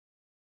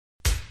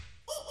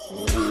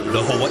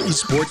The Hawaii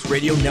Sports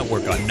Radio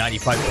Network on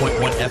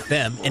 95.1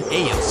 FM and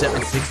AM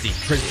 760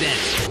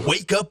 presents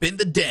Wake Up in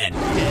the Den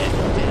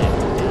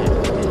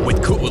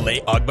with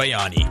Ku'ulei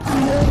Agbayani.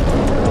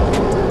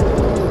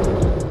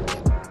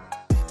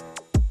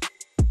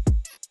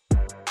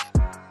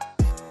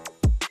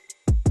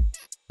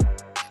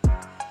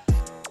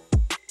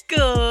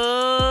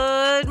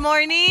 Good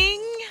morning,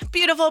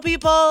 beautiful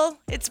people.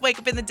 It's Wake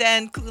Up in the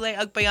Den, Ku'ulei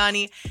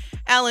Agbayani,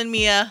 Alan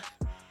Mia.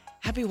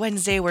 Happy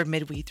Wednesday. We're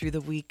midway through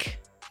the week.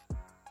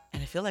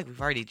 And I feel like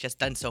we've already just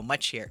done so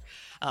much here.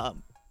 I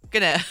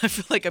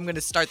feel like I'm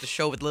gonna start the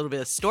show with a little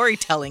bit of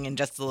storytelling in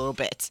just a little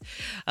bit,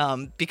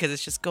 because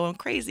it's just going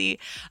crazy.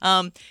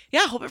 Hope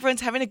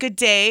everyone's having a good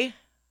day,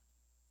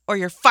 or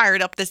you're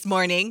fired up this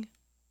morning,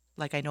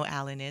 like I know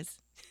Alan is.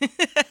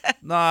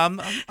 No,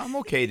 I'm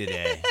okay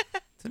today.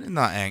 I'm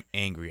not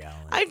angry,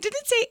 Alan. I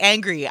didn't say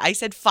angry. I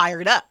said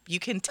fired up. You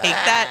can take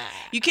that.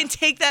 You can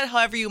take that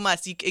however you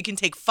must. It can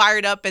take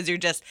fired up as you're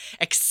just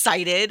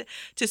excited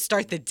to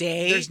start the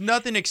day. There's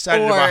nothing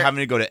exciting about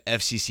having to go to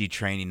FCC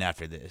training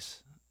after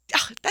this.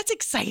 That's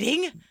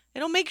exciting.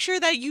 It'll make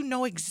sure that you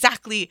know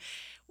exactly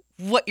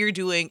what you're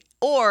doing,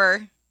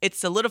 or it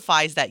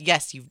solidifies that,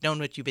 yes, you've known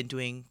what you've been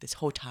doing this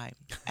whole time,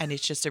 and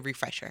it's just a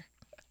refresher.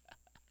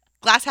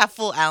 Glass half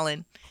full,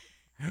 Alan.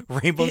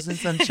 Rainbows and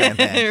sunshine,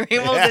 man.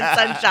 Rainbows and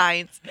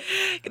sunshines.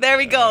 There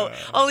we go.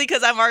 Only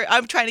because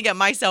I'm trying to get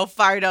myself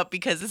fired up,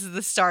 because this is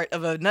the start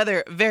of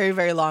another very,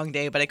 very long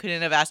day. But I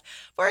couldn't have asked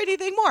for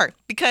anything more,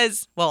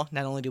 because, well,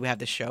 not only do we have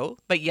the show,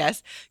 but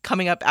yes,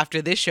 coming up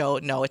after this show.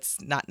 No, it's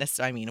not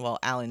necessarily.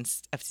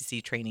 Alan's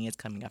FCC training is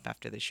coming up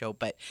after this show,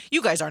 but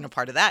you guys aren't a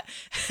part of that.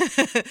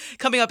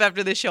 Coming up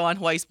after this show on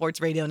Hawaii Sports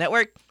Radio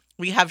Network,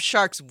 we have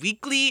Sharks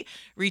Weekly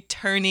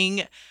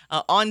returning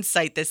on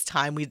site this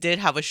time. We did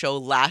have a show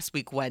last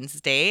week,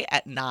 Wednesday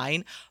at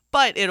 9,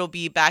 but it'll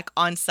be back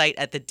on site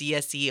at the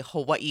DSE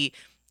Hawaii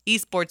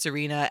Esports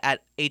Arena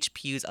at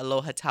HPU's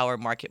Aloha Tower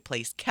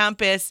Marketplace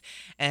campus,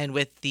 and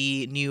with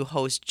the new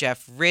host,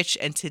 Jeff Rich.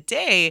 And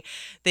today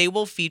they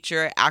will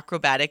feature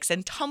acrobatics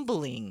and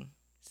tumbling.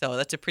 So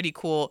that's a pretty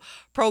cool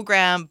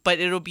program, but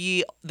it'll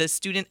be the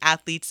student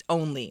athletes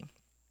only.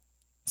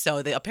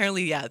 So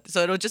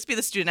so it'll just be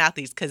the student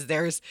athletes, because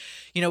there's,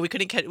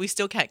 we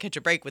still can't catch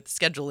a break with the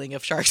scheduling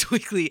of Sharks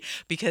Weekly,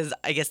 because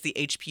I guess the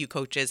HPU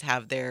coaches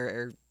have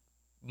their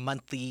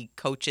monthly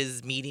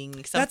coaches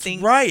meeting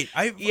something. That's right.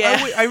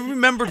 I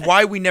remembered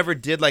why we never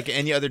did like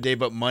any other day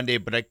but Monday,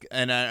 but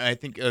I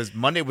think it was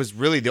Monday was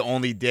really the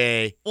only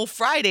day. Well,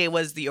 Friday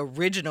was the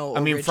original.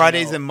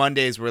 Fridays and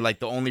Mondays were like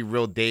the only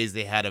real days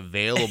they had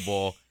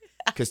available.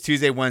 Because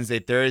Tuesday, Wednesday,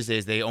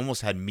 Thursdays, they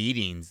almost had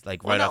meetings right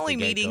off the get-go. Not only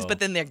meetings, but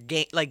then their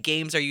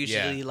games are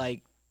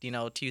usually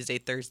Tuesday,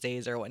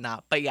 Thursdays or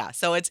whatnot. But yeah,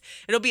 so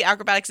it'll be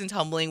acrobatics and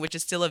tumbling, which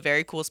is still a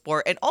very cool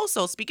sport. And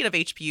also, speaking of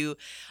HPU,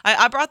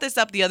 I brought this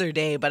up the other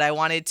day, but I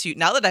wanted to,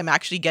 now that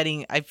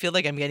I feel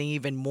like I'm getting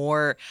even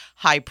more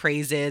high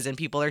praises and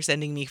people are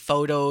sending me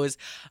photos.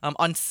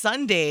 On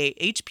Sunday,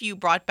 HPU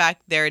brought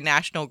back their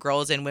National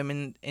Girls and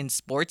Women in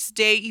Sports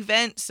Day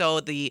event. So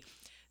the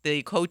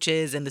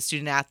coaches and the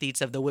student athletes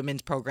of the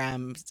women's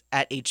programs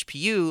at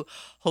HPU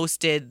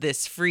hosted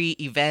this free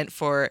event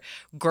for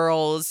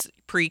girls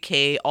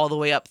pre-K all the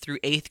way up through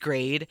 8th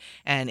grade.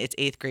 And it's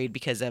 8th grade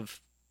because of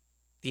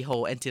the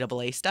whole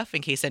NCAA stuff,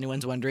 in case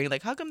anyone's wondering,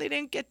 how come they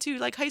didn't get to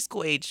high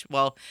school age?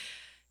 Well,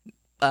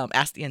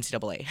 ask the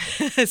NCAA.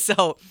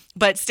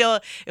 But still,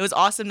 it was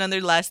awesome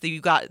nonetheless. They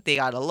got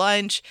a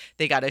lunch.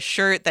 They got a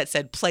shirt that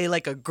said "Play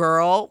like a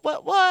girl."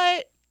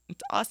 What?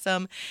 It's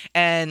awesome.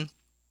 And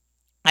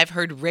I've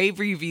heard rave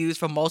reviews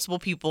from multiple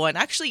people, and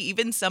actually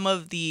even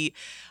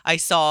I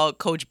saw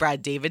Coach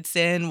Brad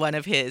Davidson, one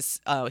of his,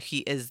 he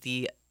is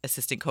the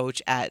assistant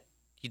coach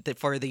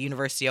for the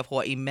University of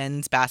Hawaii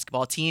men's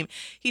basketball team.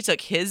 He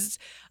took his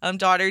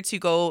daughter to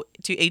go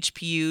to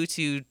HPU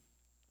to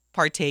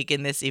partake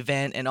in this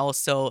event, and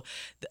also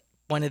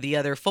one of the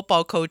other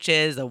football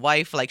coaches, the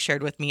wife,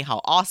 shared with me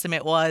how awesome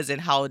it was and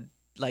how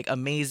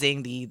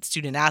amazing the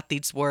student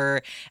athletes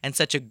were, and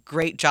such a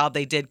great job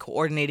they did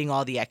coordinating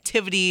all the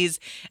activities,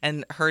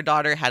 and her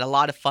daughter had a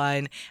lot of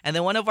fun. And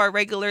then one of our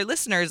regular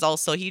listeners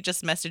also, he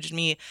just messaged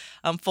me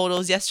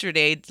photos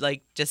yesterday,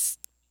 just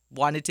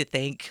wanted to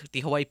thank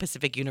the Hawaii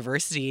Pacific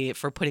University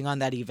for putting on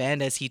that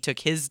event, as he took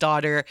his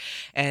daughter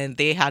and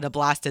they had a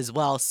blast as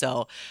well.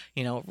 So,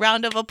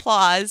 round of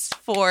applause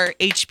for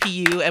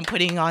HPU and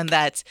putting on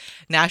that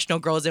National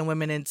Girls and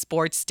Women in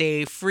Sports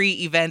Day free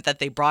event that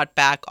they brought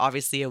back.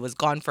 Obviously, it was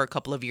gone for a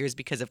couple of years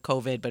because of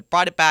COVID, but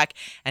brought it back,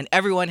 and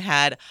everyone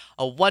had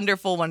a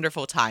wonderful,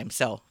 wonderful time.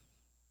 So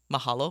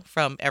mahalo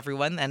from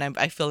everyone. And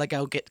I feel like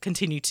I'll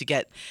continue to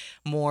get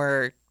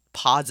more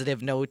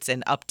positive notes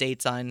and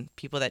updates on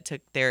people that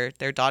took their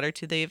daughter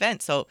to the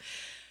event. So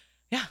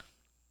yeah,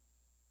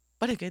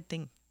 what a good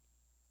thing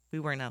we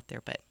weren't out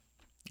there, but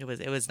it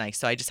was nice.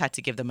 So I just had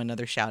to give them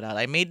another shout out.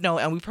 I made note,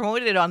 and we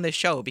promoted it on the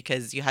show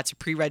because you had to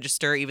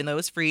pre-register, even though it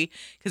was free,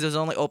 because it was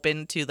only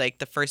open to the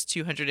first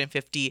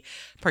 250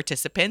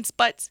 participants.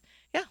 But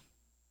yeah,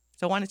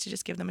 So I wanted to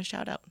just give them a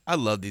shout out. I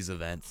love these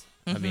events.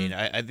 I mean,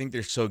 I think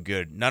they're so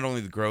good. Not only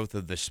the growth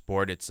of the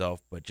sport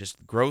itself, but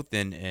just growth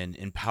in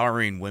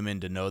empowering women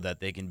to know that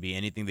they can be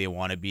anything they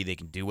want to be. They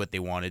can do what they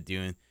want to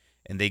do,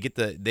 and they get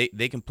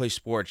they can play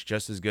sports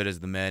just as good as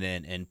the men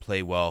and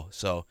play well.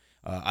 So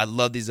I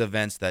love these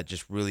events that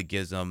just really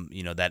gives them,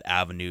 that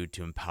avenue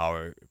to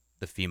empower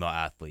the female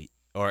athlete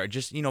or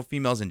just,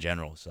 females in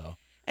general. So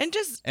and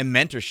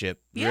mentorship.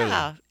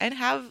 Yeah. Really. And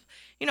have,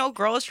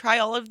 girls try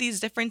all of these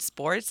different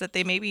sports that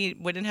they maybe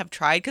wouldn't have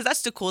tried, because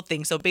that's the cool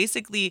thing. So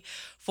basically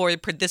for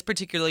this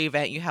particular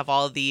event, you have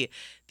all the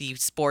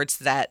sports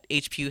that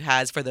HPU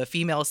has for the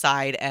female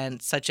side,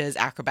 and such as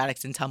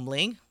acrobatics and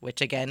tumbling, which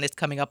again is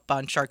coming up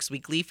on Sharks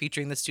Weekly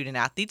featuring the student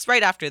athletes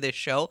right after this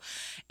show,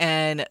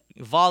 and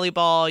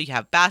volleyball, you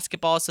have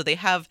basketball. So they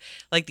have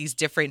like these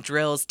different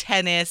drills,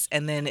 tennis,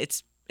 and then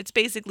it's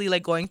basically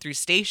like going through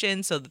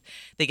stations, so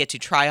they get to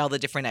try all the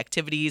different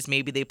activities.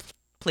 Maybe they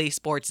play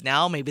sports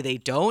now, maybe they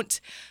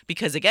don't,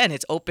 because again,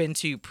 it's open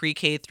to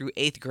pre-K through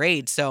 8th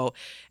grade. So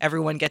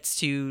everyone gets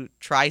to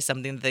try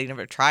something that they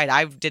never tried.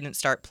 I didn't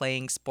start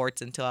playing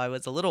sports until I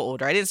was a little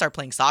older. I didn't start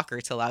playing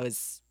soccer till I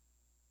was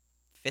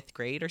 5th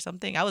grade or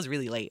something. I was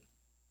really late.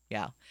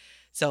 Yeah.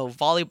 So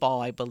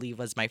volleyball, I believe,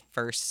 was my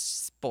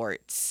first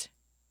sport.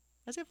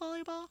 Was it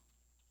volleyball?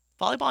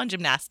 Volleyball and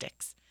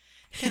gymnastics.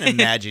 I can't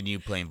imagine you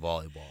playing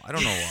volleyball. I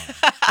don't know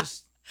why.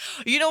 Just,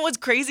 What's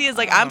crazy is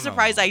I'm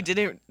surprised I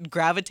didn't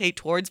gravitate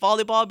towards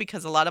volleyball,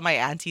 because a lot of my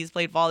aunties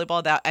played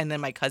volleyball, and then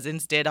my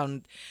cousins did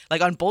on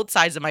both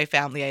sides of my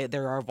family.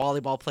 There are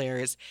volleyball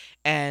players,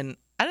 and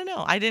I don't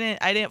know. I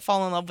didn't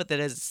fall in love with it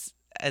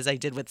as I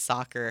did with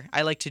soccer.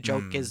 I like to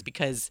joke is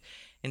because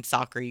in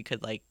soccer you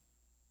could a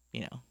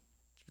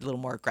little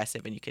more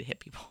aggressive and you could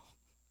hit people.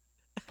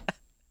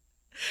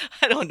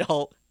 I don't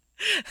know.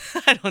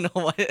 I don't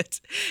know what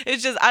it's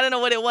just, I don't know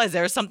what it was.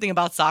 There was something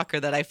about soccer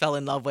that I fell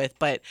in love with,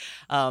 but,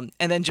 and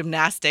then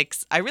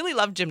gymnastics, I really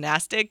loved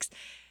gymnastics,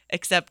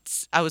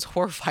 except I was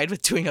horrified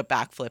with doing a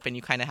backflip, and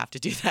you kind of have to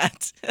do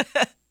that.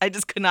 I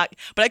just could not,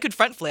 but I could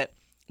front flip.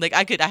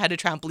 I had a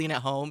trampoline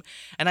at home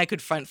and I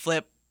could front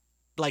flip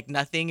like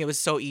nothing. It was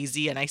so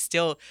easy. And I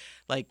still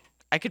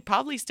I could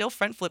probably still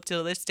front flip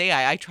till this day.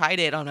 I tried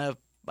it on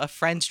a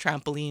friend's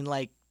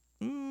trampoline,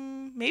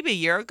 maybe a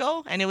year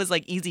ago, and it was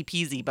easy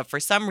peasy. But for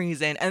some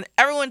reason, and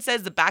everyone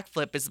says the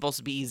backflip is supposed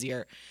to be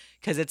easier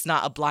because it's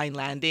not a blind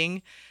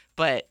landing,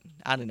 but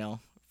I don't know.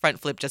 Front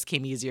flip just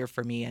came easier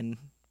for me.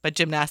 But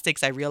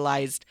gymnastics, I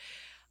realized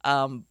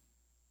I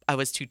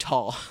was too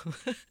tall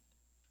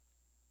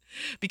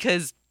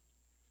because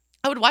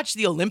I would watch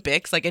the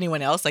Olympics like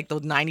anyone else, like the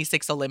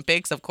 96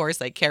 Olympics, of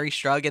course, like Carrie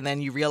Strug, and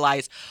then you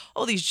realize,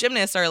 oh, these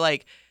gymnasts are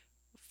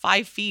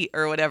 5 feet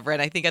or whatever.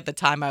 And I think at the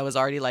time I was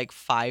already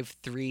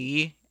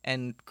 5'3"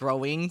 and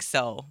growing.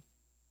 So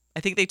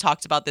I think they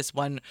talked about this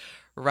one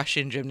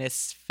Russian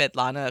gymnast,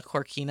 Svetlana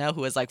Korkina,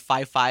 who was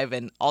 5'5",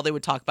 and all they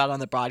would talk about on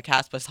the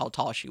broadcast was how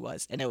tall she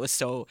was. And it was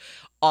so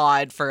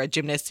odd for a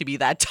gymnast to be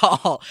that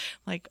tall.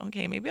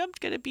 Okay, maybe I'm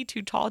going to be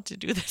too tall to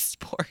do this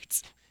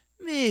sport.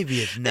 Maybe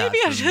it's not.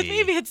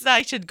 Maybe it's not.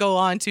 I should go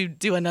on to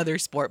do another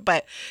sport.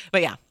 But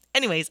yeah.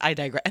 Anyways, I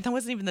digress. And that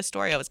wasn't even the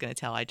story I was going to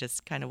tell. I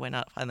just kind of went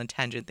off on a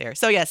tangent there.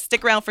 So yes,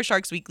 stick around for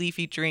Sharks Weekly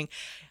featuring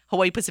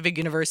Hawaii Pacific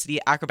University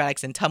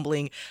acrobatics and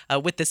tumbling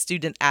with the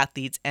student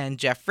athletes and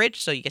Jeff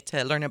Rich. So you get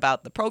to learn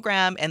about the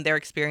program and their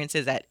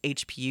experiences at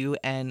HPU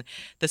and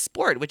the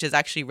sport, which is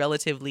actually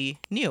relatively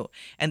new.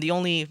 And the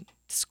only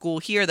school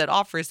here that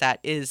offers that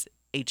is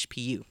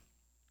HPU.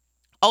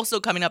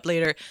 Also coming up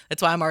later,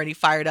 that's why I'm already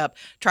fired up,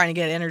 trying to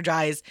get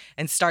energized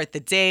and start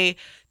the day.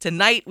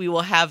 Tonight, we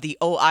will have the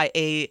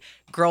OIA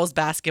Girls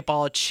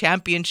Basketball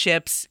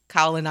Championships.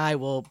 Kyle and I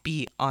will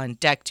be on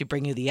deck to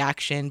bring you the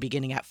action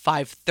beginning at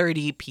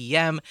 5:30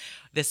 p.m.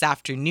 this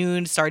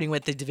afternoon, starting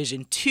with the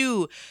Division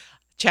II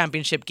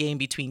championship game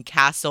between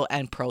Castle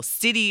and Pearl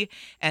City.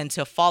 And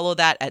to follow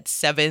that at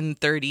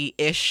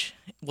 7:30-ish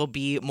will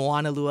be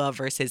Moanalua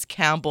versus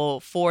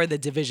Campbell for the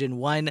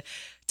Division I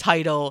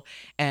title.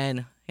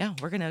 And yeah,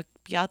 we're going to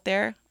be out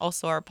there.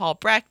 Also, our Paul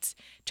Brecht,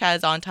 Chaz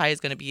Ontai is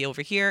going to be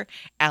over here.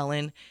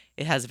 Alan,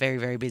 it has a very,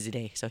 very busy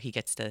day, so he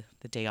gets the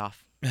day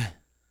off. I'm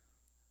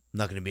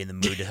not going to be in the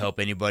mood to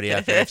help anybody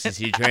after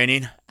FCC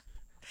training.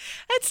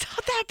 It's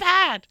not that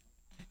bad.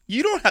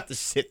 You don't have to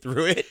sit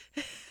through it.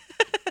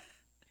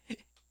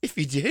 If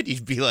you did,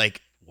 you'd be like,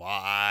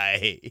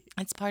 why?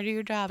 It's part of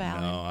your job,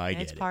 Alan. No, I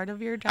get It's it. part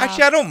of your job.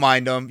 Actually, I don't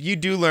mind them. You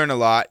do learn a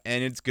lot,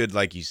 and it's good,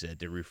 like you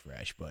said, to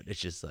refresh, but it's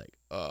just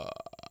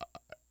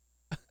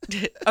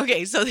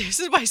Okay, so this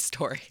is my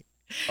story.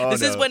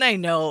 This is when I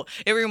know.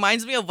 It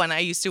reminds me of when I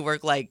used to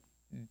work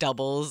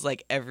doubles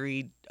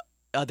every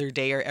other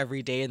day or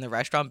every day in the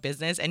restaurant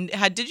business. And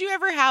did you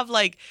ever have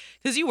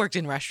because you worked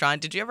in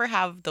restaurant, did you ever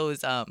have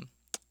those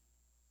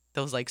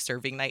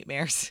serving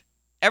nightmares?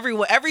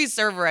 Every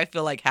server I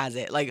feel has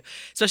it,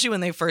 especially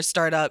when they first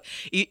start up,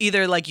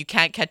 either you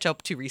can't catch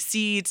up to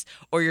receipts,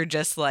 or you're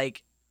just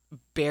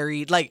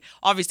buried.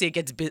 Obviously it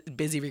gets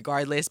busy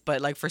regardless,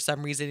 but for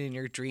some reason in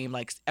your dream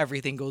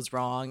everything goes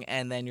wrong,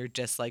 and then you're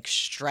just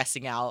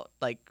stressing out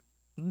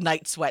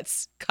night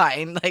sweats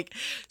kind, like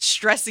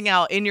stressing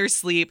out in your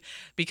sleep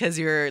because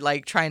you're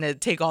like trying to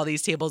take all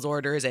these tables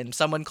orders and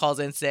someone calls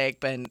in sick.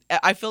 But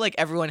I feel like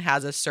everyone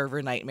has a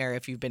server nightmare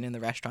if you've been in the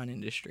restaurant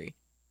industry.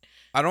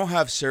 I don't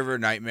have server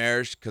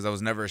nightmares because I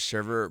was never a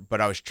server, but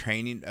I was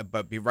training.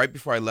 But right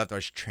before I left, I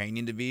was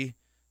training to be.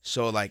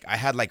 So like I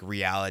had like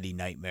reality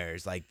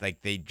nightmares. Like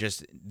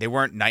they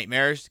weren't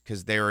nightmares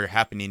because they were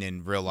happening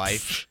in real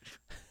life.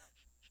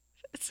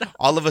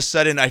 All of a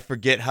sudden, I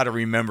forget how to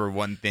remember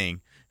one thing.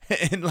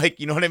 And like,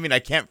 you know what I mean? I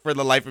can't for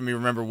the life of me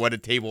remember what a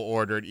table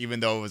ordered, even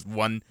though it was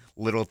one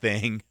little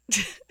thing.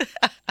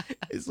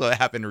 So it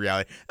happened in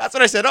reality. That's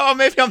what I said. Oh,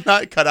 maybe I'm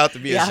not cut out to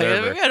be a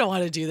server. Maybe I don't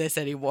want to do this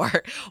anymore.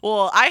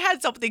 Well, I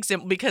had something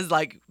simple because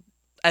like,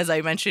 as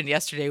I mentioned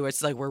yesterday, where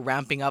it's like we're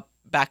ramping up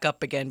back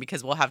up again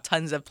because we'll have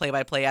tons of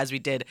play-by-play as we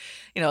did,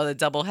 the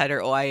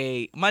doubleheader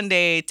OIA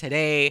Monday,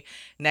 today.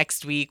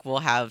 Next week, we'll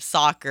have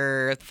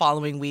soccer. The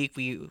following week,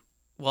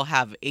 we'll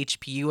have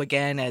HPU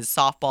again as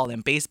softball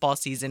and baseball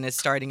season is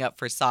starting up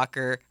for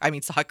soccer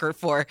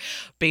for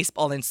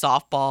baseball and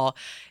softball.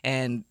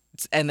 And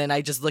then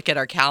I just look at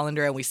our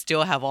calendar and we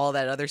still have all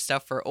that other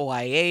stuff for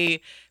OIA,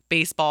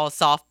 baseball,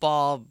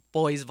 softball,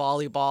 boys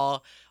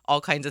volleyball,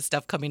 all kinds of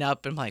stuff coming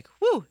up. I'm like,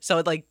 whoo.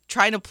 So like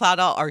trying to plot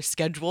out our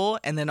schedule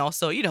and then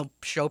also,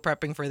 show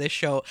prepping for this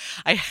show.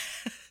 I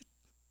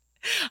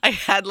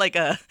had like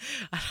I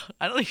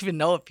don't even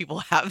know if people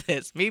have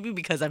this. Maybe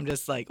because I'm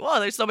just like, well,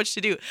 there's so much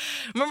to do.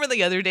 Remember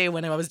the other day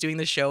when I was doing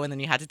the show and then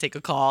you had to take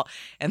a call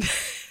and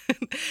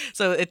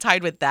so it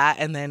tied with that.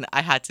 And then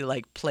I had to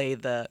like play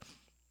the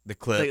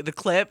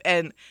clip.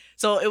 And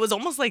so it was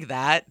almost like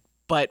that.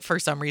 But for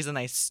some reason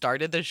I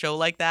started the show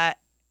like that.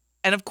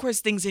 And of course,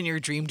 things in your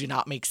dream do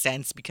not make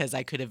sense because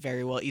I could have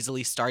very well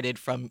easily started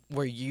from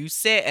where you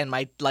sit and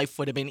my life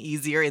would have been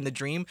easier in the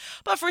dream.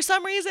 But for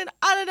some reason,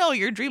 I don't know,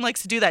 your dream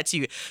likes to do that to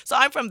you. So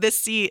I'm from this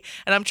seat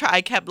and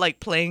I kept like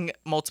playing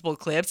multiple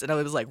clips and I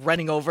was like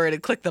running over to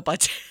click the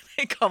button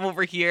and come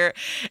over here.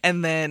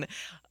 And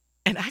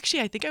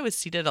actually, I think I was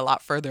seated a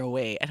lot further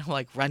away and I'm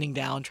like running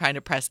down, trying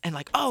to press and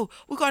like, oh,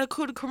 we got to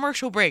go to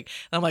commercial break.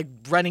 And I'm like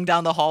running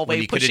down the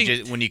hallway,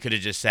 when you could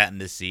have just sat in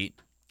this seat.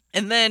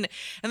 And then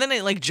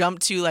it like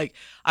jumped to like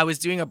I was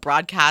doing a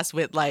broadcast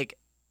with like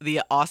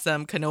the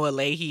awesome Kanoa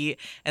Leahy,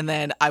 and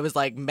then I was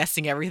like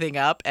messing everything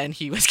up, and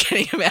he was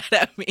getting mad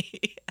at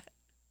me.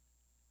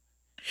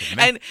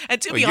 And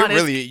to be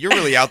honest, you're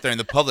really out there in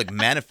the public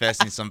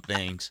manifesting some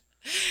things.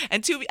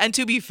 And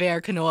to be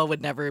fair, Kanoa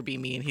would never be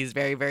mean. He's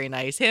very, very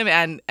nice. Him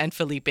and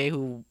Felipe,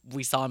 who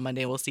we saw on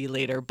Monday, we'll see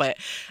later. But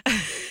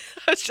I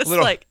was just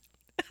like.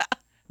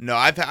 No,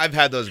 I've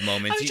had those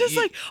moments. I was just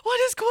like, what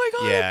is going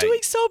on? Yeah. I'm doing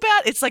so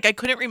bad. It's like I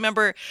couldn't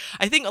remember.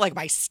 I think like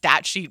my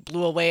stat sheet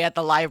blew away at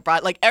the live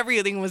broad. Like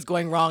everything was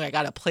going wrong. I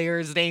got a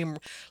player's name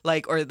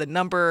or the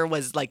number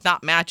was like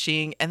not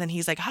matching. And then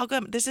he's like, how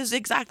come this is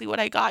exactly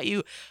what I got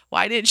you?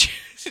 Why didn't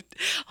you?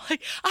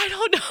 Like, I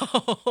don't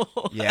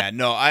know. Yeah,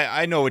 no,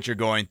 I know what you're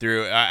going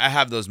through. I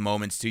have those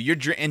moments too.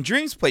 And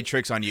dreams play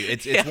tricks on you.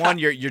 It's one,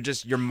 you're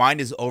just, your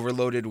mind is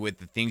overloaded with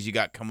the things you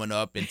got coming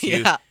up. And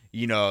two,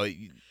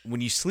 when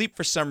you sleep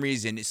for some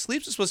reason,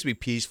 sleep's supposed to be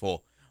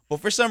peaceful, but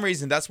for some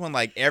reason, that's when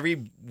like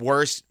every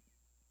worst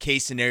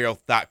case scenario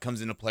thought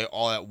comes into play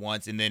all at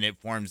once, and then it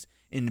forms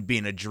into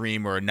being a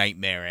dream or a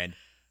nightmare. And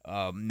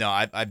no,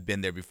 I've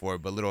been there before.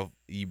 But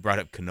you brought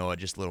up Kanoa,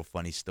 just a little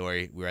funny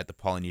story. We were at the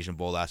Polynesian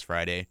Bowl last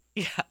Friday.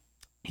 Yeah,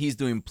 he's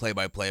doing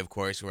play-by-play. Of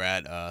course, we're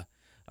at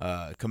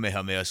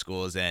Kamehameha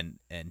schools, and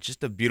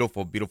just a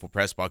beautiful, beautiful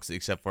press box.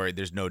 Except for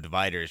there's no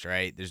dividers,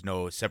 right? There's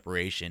no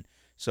separation.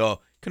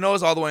 So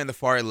Kanoa's all the way in the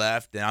far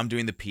left, and I'm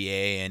doing the PA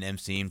and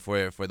emceeing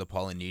for the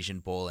Polynesian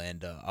Bowl,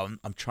 and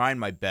I'm trying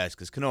my best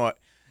because Kanoa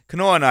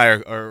and I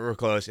are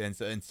close,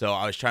 and so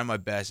I was trying my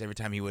best. Every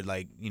time he would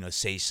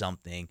say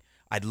something,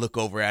 I'd look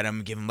over at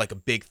him, give him like a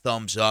big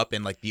thumbs up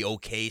and like the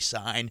okay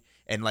sign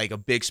and like a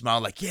big smile,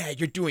 like, yeah,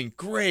 you're doing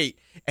great,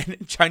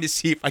 and trying to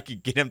see if I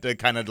could get him to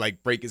kind of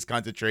like break his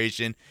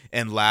concentration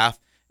and laugh.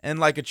 And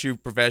like a true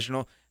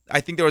professional, I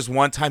think there was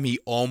one time he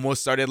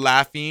almost started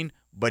laughing,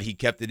 but he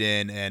kept it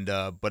in, and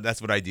but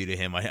that's what I do to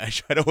him. I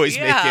try to always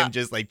make him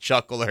just like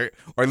chuckle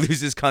or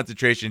lose his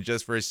concentration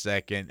just for a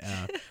second.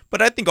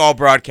 But I think all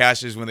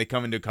broadcasters, when they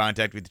come into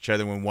contact with each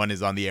other, when one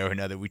is on the air or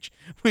another, we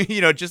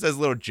just as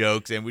little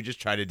jokes, and we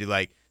just try to do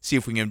like see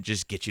if we can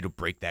just get you to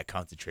break that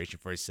concentration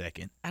for a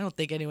second. I don't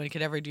think anyone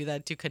could ever do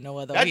that to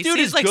Kanoa, though. That dude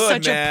is like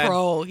such man. A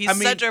pro.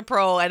 He's such a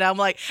pro, and I'm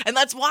like, and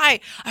that's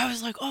why I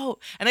was like, oh,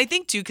 and I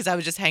think too because I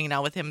was just hanging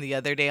out with him the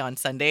other day on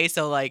Sunday,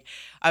 so like,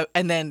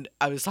 and then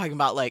I was talking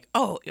about like,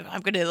 oh, I'm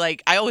gonna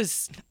like,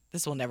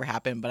 this will never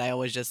happen, but I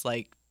always just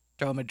like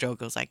throw him a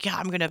joke. I was like, yeah,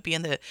 I'm gonna be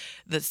in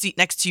the seat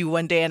next to you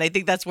one day, and I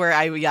think that's where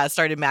I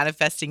started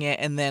manifesting it,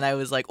 and then I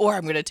was like, or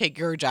I'm gonna take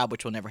your job,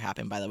 which will never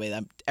happen, by the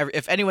way.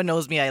 If anyone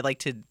knows me, I like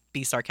to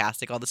be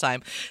sarcastic all the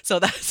time, so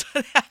that's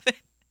what happened.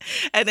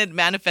 And it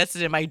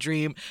manifested in my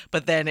dream,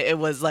 but then it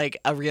was like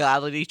a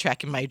reality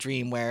check in my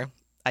dream where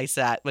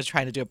was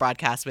trying to do a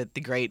broadcast with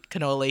the great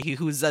Kanoa Leahy,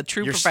 who's a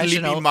true Your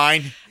professional. sleepy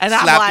mind And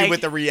I'm slapped like- you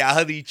with a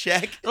reality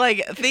check.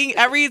 Like,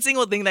 every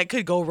single thing that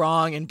could go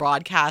wrong in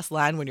broadcast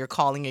land when you're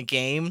calling a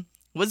game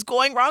was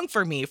going wrong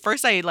for me.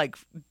 First,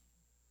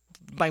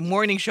 my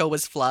morning show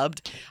was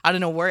flubbed. I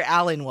don't know where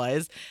Alan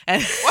was.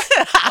 And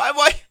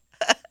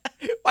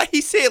Why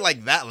he say it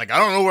like that? Like, I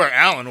don't know where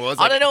Alan was.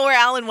 I don't know where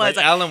Alan was.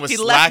 Like, Alan was he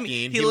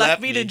slacking. He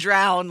left me to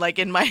drown, like,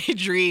 in my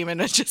dream.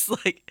 And it's just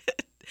like...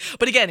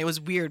 But again, it was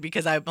weird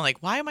because I'm like,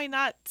 why am I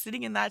not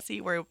sitting in that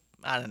seat where...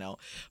 I don't know.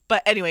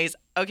 But anyways,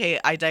 okay,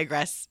 I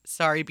digress.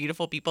 Sorry,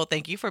 beautiful people.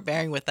 Thank you for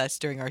bearing with us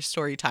during our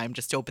story time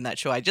just to open that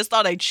show. I just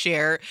thought I'd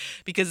share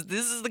because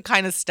this is the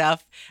kind of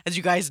stuff, as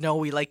you guys know,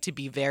 we like to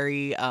be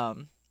very...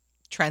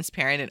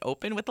 transparent and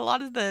open with a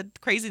lot of the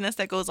craziness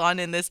that goes on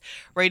in this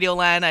radio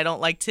land. I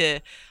don't like to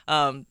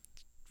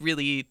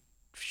really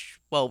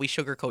we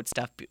sugarcoat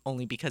stuff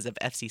only because of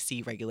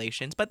FCC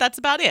regulations, but that's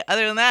about it.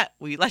 Other than that,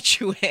 we let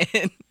you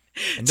in.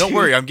 And don't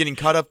worry, I'm getting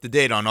caught up to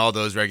date on all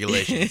those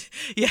regulations.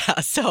 Yeah,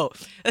 so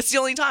that's the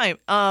only time.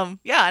 And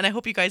I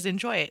hope you guys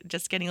enjoy it.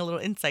 Just getting a little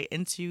insight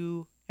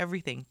into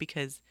everything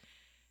because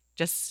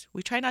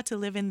we try not to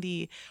live in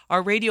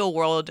our radio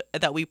world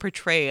that we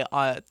portray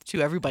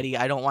to everybody.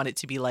 I don't want it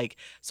to be like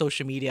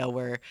social media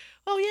where,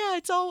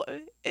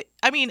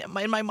 in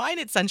my mind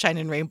it's sunshine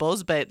and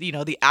rainbows, but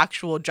the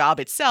actual job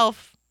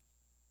itself,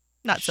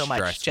 not so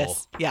much.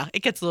 Stressful.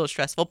 It gets a little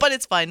stressful, but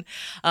it's fun.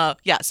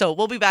 So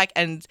we'll be back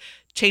and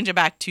change it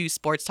back to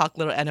sports, talk a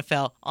little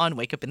NFL on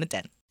Wake Up in the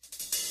Den.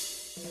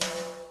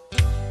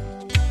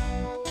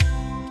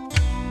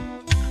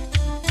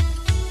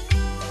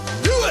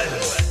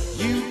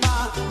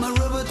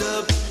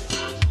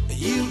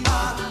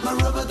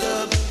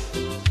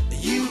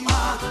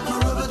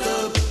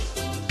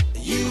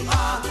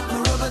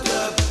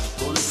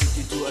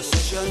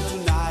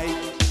 Tonight,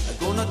 I'm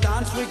gonna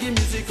dance reggae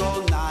music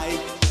all night.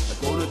 I'm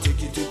gonna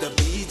take you to the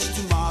beach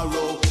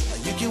tomorrow.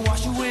 You can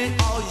wash away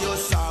all your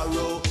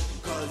sorrow.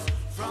 'Cause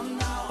from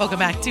now Welcome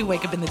back to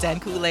Wake Up in the Den.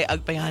 Kulay,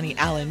 Agbayani,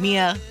 Alan,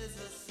 Mia.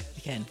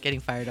 Again, getting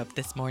fired up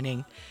this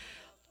morning.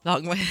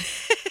 Long way.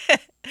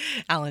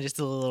 Alan just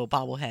a little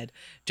bobblehead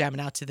jamming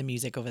out to the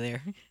music over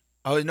there.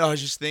 Oh no, I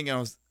was just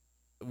thinking.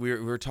 We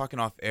were talking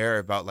off air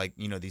about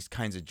these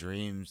kinds of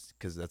dreams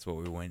because that's what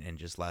we went. And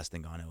just last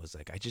thing on it was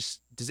like,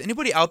 does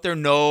anybody out there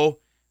know?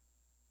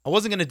 I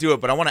wasn't gonna do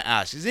it, but I want to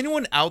ask: does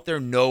anyone out there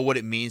know what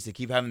it means to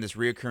keep having this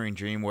reoccurring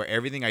dream where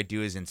everything I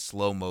do is in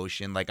slow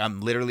motion? Like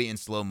I'm literally in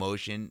slow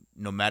motion,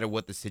 no matter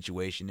what the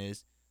situation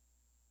is.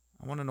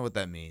 I want to know what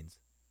that means.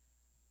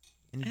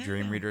 Any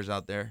dream readers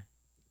out there?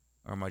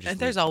 Or am I just? And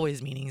there's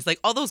always meanings. Like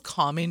all those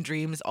common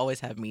dreams always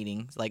have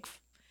meanings. Like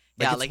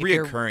it's like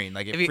reoccurring.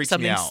 Like it if freaks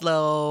something me out.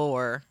 slow,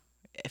 or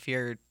if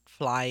you're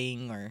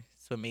flying or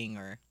swimming,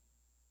 or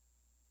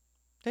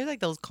there's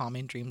like those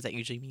common dreams that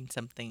usually mean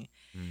something.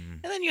 Mm.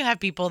 And then you have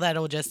people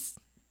that'll just.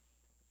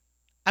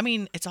 I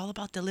mean, it's all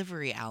about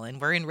delivery, Alan.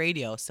 We're in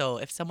radio, so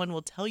if someone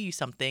will tell you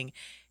something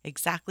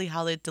exactly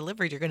how they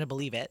delivered, you're gonna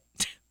believe it.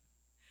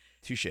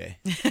 Touche.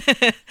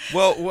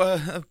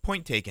 Well,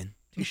 point taken.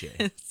 Touche.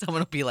 Someone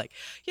will be like,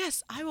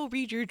 "Yes, I will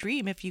read your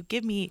dream if you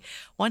give me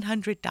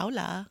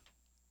 $100."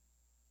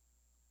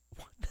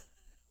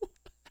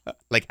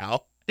 Like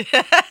how?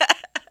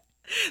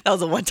 That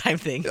was a one-time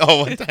thing.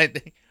 Oh, one-time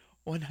thing.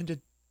 $100.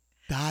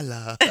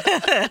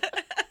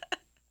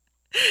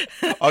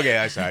 Okay,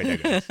 I'm sorry. I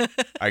digress. All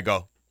right,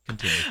 go.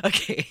 Continue.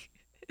 Okay.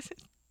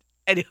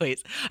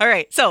 Anyways, all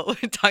right. So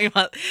we're talking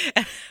about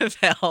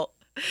NFL.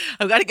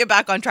 I've got to get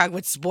back on track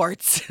with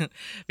sports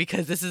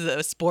because this is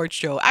a sports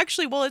show.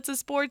 Actually, well, it's a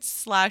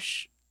sports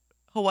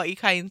 / Hawaii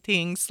kind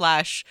thing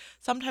 /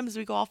 sometimes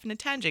we go off in a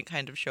tangent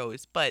kind of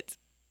shows, but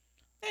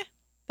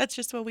that's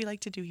just what we like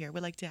to do here.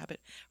 We like to have it.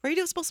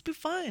 Radio's supposed to be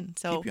fun.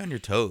 So Keep you on your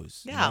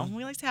toes. yeah, you know?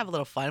 we like to have a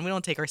little fun. We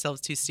don't take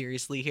ourselves too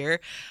seriously here.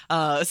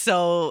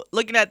 So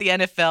looking at the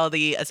NFL,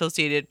 the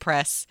Associated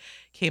Press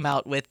came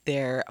out with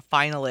their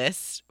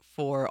finalists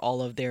for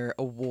all of their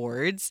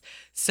awards.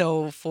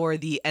 So for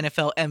the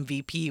NFL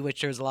MVP,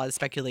 which there's a lot of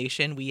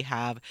speculation, we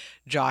have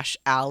Josh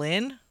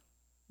Allen,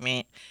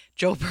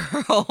 Joe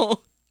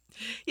Burrow,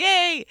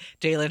 yay,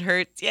 Jalen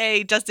Hurts,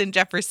 yay, Justin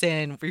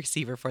Jefferson,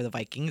 receiver for the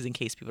Vikings, in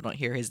case people don't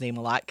hear his name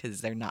a lot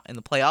because they're not in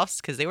the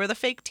playoffs because they were the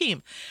fake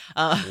team.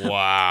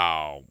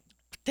 Wow.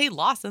 They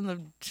lost in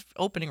the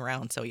opening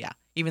round, so yeah,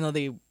 even though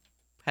they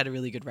had a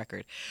really good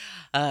record.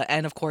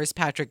 And of course,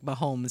 Patrick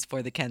Mahomes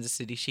for the Kansas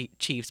City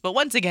Chiefs. But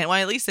once again,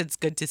 at least it's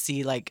good to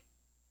see like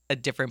a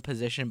different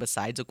position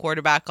besides a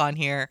quarterback on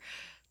here.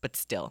 But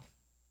still,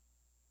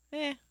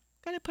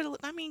 gotta put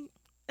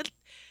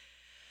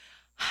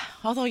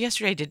although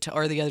yesterday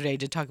or the other day I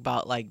did talk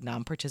about like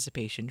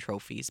non-participation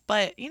trophies.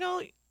 But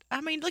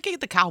look at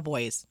the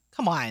Cowboys.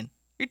 Come on.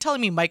 You're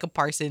telling me Micah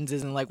Parsons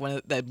isn't like one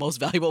of the most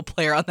valuable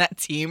player on that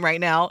team right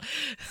now?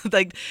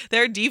 Like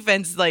their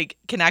defense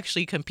can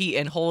actually compete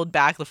and hold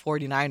back the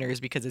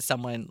 49ers because of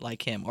someone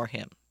like him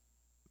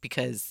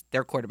because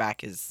their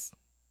quarterback is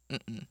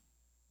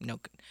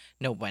no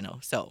bueno.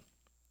 So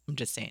I'm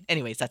just saying.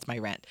 Anyways, that's my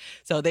rant.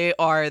 So they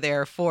are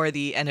there for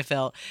the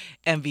NFL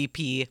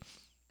MVP.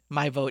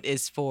 My vote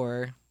is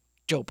for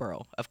Joe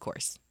Burrow, of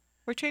course.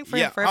 We're cheering for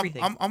him for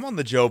everything. I'm on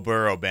the Joe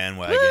Burrow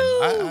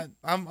bandwagon.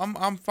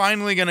 I'm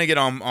finally gonna get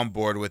on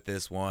board with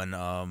this one.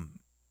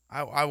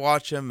 I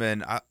watch him,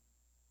 and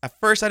at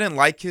first I didn't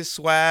like his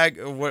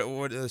swag,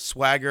 what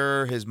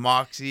swagger, his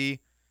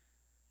moxie,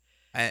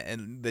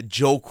 and the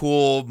Joe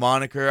Cool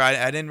moniker.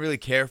 I didn't really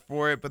care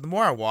for it, but the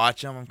more I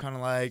watch him, I'm kind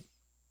of like,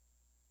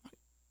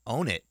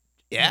 own it.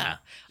 Yeah.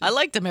 I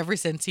liked him ever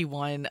since he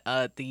won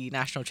the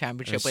national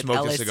championship with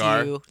smoked a LSU.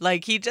 cigar.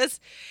 Like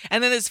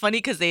and then it's funny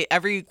because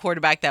every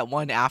quarterback that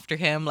won after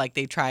him, like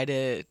they try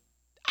to,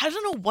 I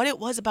don't know what it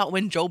was about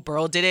when Joe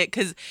Burrow did it,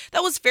 because that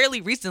was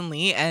fairly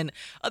recently and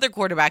other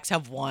quarterbacks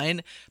have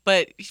won,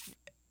 but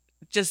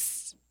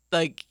just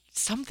like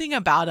something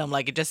about him,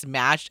 like it just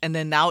matched. And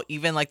then now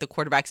even like the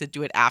quarterbacks that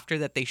do it after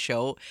that they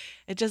show,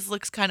 it just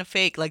looks kind of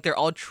fake. Like they're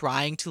all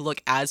trying to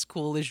look as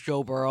cool as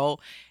Joe Burrow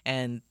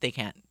and they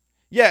can't.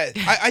 Yeah,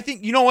 I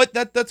think, you know what,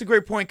 that's a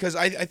great point, because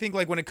I think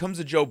like when it comes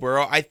to Joe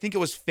Burrow, I think it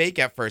was fake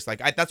at first.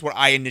 Like that's what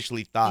I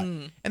initially thought.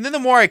 And then the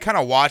more I kind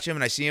of watch him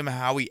and I see him,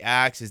 how he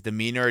acts, his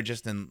demeanor,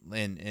 just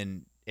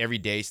in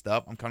everyday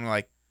stuff, I'm kind of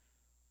like,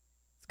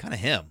 it's kind of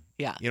him.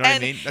 Yeah. You know what I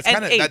mean? That's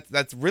kind of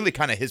that's really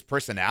kind of his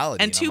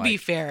personality. And to be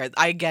fair,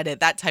 I get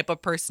it. That type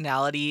of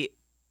personality,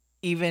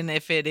 even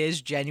if it is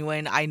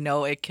genuine, I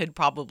know it could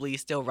probably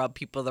still rub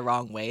people the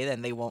wrong way,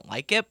 then they won't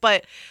like it.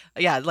 But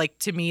yeah, like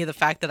to me, the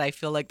fact that I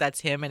feel like that's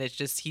him and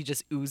he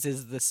just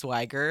oozes the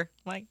swagger,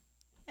 like,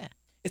 yeah.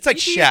 It's like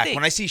Shaq.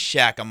 When I see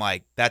Shaq, I'm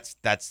like, that's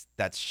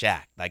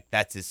Shaq. Like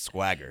that's his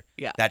swagger.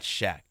 Yeah. That's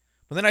Shaq.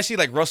 But then I see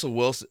like Russell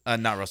Wilson,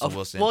 not Russell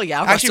Wilson. Well,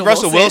 yeah, actually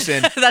Russell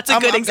Wilson. That's a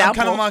good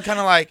example. I'm kind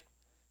of like,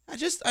 I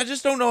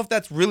just don't know if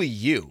that's really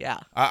you. Yeah.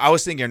 I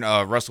was thinking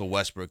Russell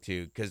Westbrook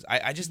too, because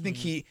I just think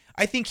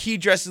he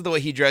dresses the way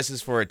he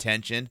dresses for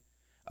attention.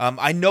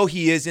 I know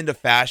he is into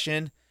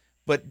fashion,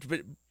 but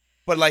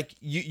like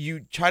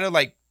you try to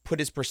like put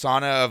his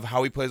persona of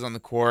how he plays on the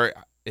court,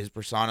 his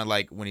persona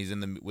like when he's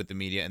with the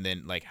media, and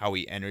then like how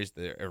he enters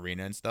the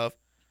arena and stuff.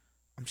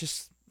 I'm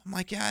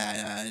like,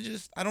 yeah,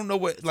 I don't know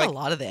what. It's like a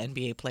lot of the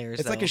NBA players.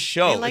 It's like a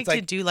show. They like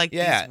to do like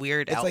these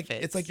weird outfits.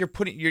 It's like you're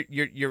putting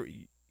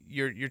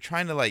you're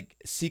trying to like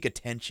seek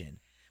attention.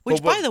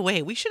 Which, by the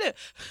way, we should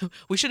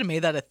have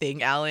made that a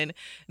thing, Alan.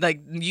 Like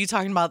you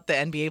talking about the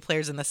NBA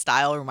players and the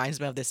style reminds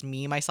me of this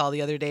meme I saw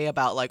the other day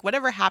about like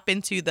whatever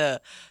happened to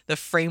the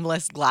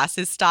frameless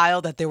glasses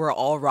style that they were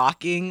all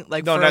rocking.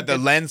 Like no, not the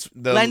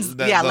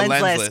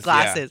lensless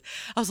glasses.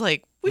 Yeah. I was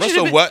like,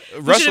 Russell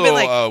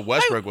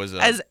Westbrook was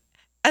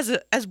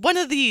as one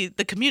of the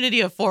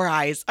community of four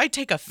eyes, I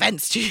take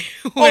offense to you.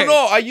 Oh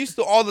no, I used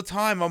to all the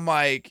time. I'm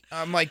like,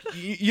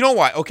 you know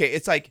what? Okay,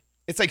 it's like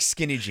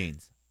skinny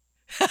jeans.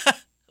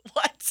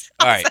 What?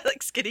 All right,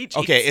 like skinny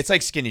jeans. Okay, it's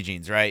like skinny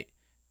jeans, right?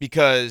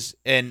 Because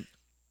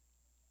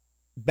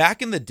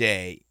back in the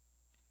day,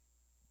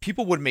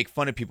 people would make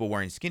fun of people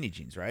wearing skinny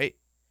jeans, right?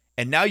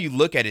 And now you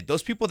look at it;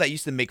 those people that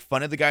used to make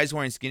fun of the guys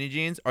wearing skinny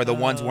jeans are the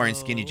ones wearing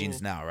skinny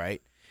jeans now,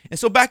 right? And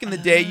so back in the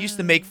day, used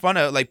to make fun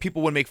of, like,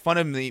 people would make fun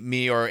of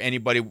me or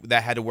anybody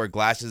that had to wear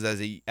glasses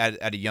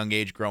at a young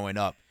age growing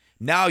up.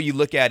 Now you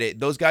look at it;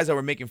 those guys that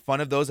were making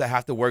fun of those that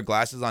have to wear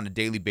glasses on a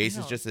daily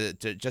basis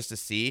just to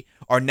see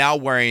are now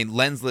wearing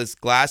lensless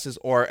glasses,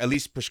 or at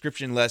least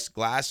prescription-less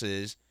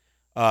glasses,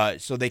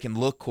 so they can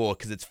look cool,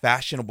 because it's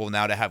fashionable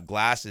now to have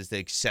glasses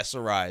to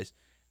accessorize.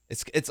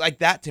 It's like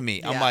that to me.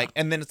 Yeah. I'm like,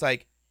 and then it's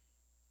like,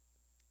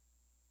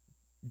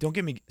 don't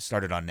get me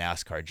started on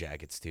NASCAR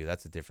jackets too.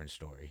 That's a different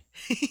story.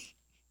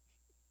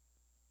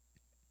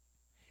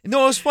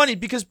 No, it was funny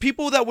because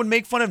people that would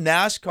make fun of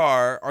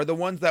NASCAR are the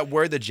ones that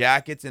wear the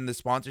jackets and the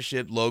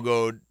sponsorship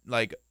logoed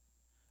like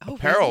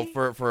apparel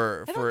really?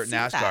 for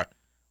NASCAR. That.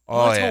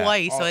 Oh, it's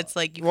Hawaii, so it's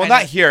like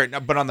not here,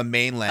 but on the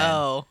mainland.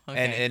 Oh,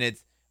 okay.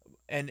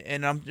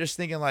 And I'm just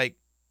thinking like,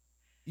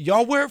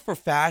 y'all wear it for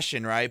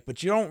fashion, right?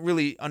 But you don't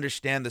really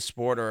understand the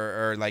sport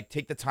or like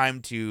take the time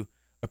to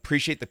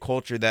appreciate the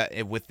culture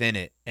that within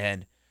it,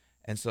 and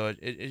so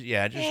it just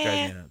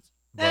drives me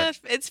nuts.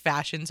 It's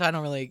fashion, so I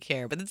don't really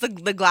care. But it's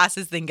the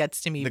glasses thing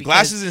gets to me. The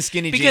glasses and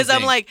skinny jeans. Because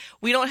I'm like,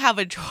 we don't have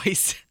a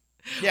choice.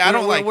 Yeah, I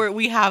don't like.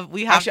 We have.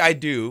 Actually, I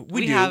do.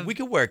 We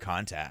could wear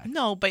contact.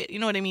 No, but you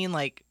know what I mean.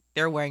 Like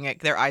they're wearing it.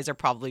 Their eyes are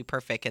probably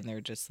perfect, and they're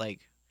just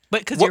like.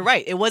 But because you're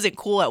right, it wasn't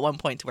cool at one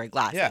point to wear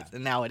glasses,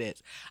 and now it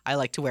is. I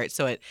like to wear it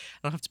so I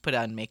don't have to put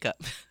on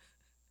makeup.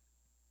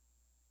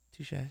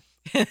 Touche.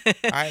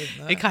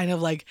 It kind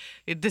of like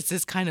this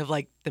is kind of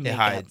like the makeup.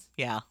 Hides.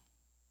 Yeah.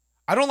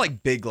 I don't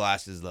like big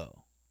glasses though.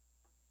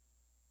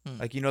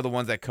 Like, you know, the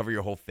ones that cover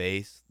your whole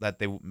face that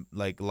they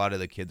like a lot of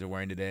the kids are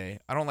wearing today.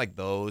 I don't like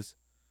those.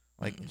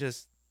 Like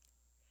just.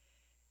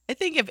 I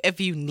think if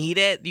you need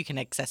it, you can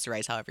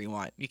accessorize however you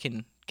want. You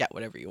can get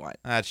whatever you want.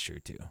 That's true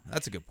too.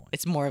 That's a good point.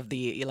 It's more of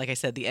the, like I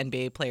said, the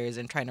NBA players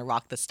and trying to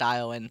rock the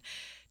style, and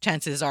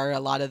chances are a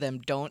lot of them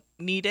don't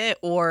need it,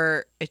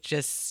 or it's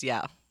just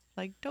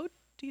like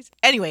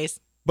Anyways.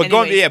 But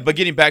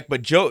getting back,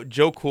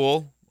 Joe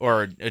Cool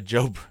or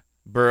Joe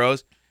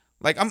Burrows.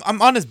 Like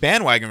I'm on his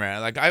bandwagon right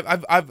now. Like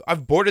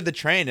I've boarded the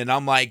train and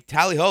I'm like,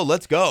 tally ho,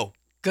 let's go.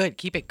 Good,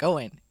 keep it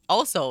going.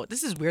 Also,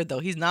 this is weird though.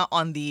 He's not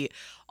on the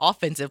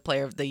Offensive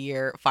Player of the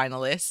Year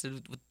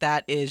finalists.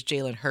 That is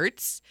Jalen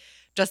Hurts,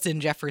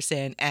 Justin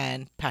Jefferson,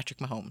 and Patrick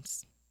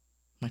Mahomes.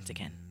 Once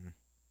again.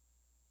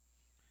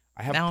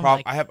 I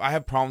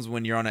have problems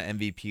when you're on an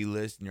MVP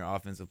list and you're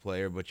offensive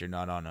player, but you're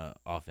not on an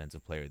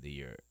offensive player of the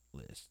year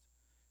list.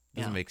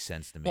 Doesn't make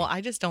sense to me. Well,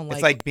 I just don't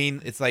like.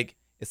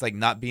 It's like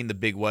not being the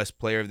Big West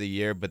Player of the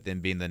Year, but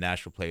then being the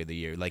National Player of the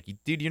Year. Like,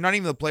 dude, you're not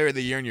even the Player of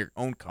the Year in your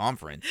own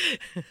conference.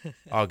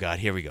 Oh God,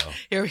 here we go.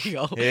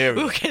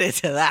 We'll get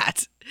into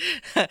that.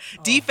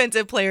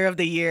 Defensive Player of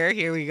the Year.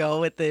 Here we go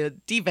with the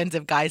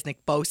defensive guys: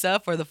 Nick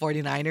Bosa for the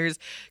 49ers,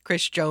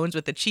 Chris Jones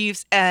with the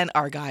Chiefs, and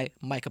our guy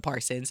Micah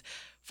Parsons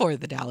for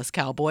the Dallas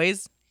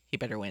Cowboys. He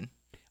better win.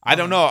 I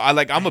don't know.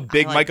 I'm a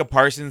big Micah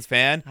Parsons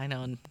fan. I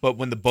know. But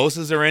when the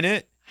Bosas are in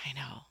it, I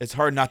know. It's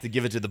hard not to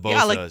give it to the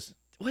Bosas.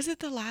 Yeah, was it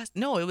the last?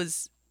 No, it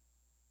was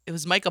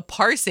Micah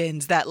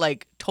Parsons that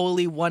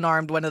totally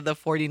one-armed one of the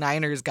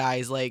 49ers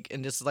guys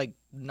and just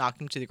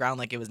knocked him to the ground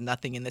like it was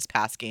nothing in this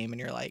past game, and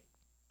you're like,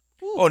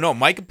 ooh. Oh no,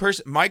 Micah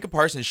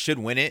Parsons should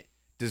win it,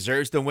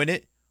 deserves to win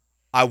it.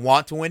 I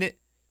want to win it.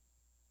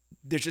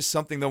 There's just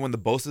something though when the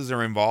Bosas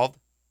are involved.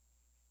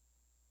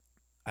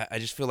 I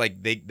just feel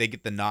like they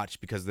get the notch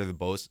because they're the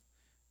Bosa.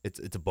 It's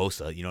a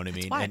Bosa, you know what I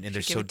mean? And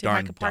they're so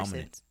darn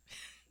dominant.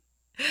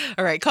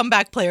 All right,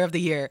 comeback player of the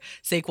year,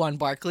 Saquon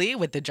Barkley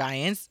with the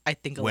Giants. I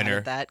think a lot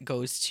of that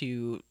goes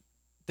to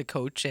the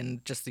coach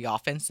and just the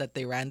offense that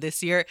they ran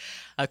this year.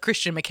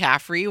 Christian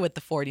McCaffrey with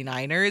the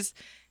 49ers.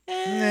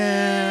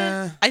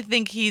 I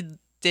think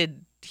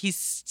he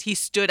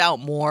stood out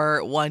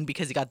more, one,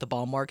 because he got the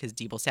ball more because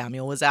Deebo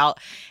Samuel was out.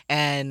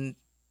 And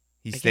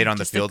he stayed on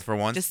the field for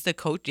once? Just the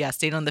coach,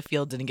 stayed on the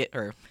field, didn't get,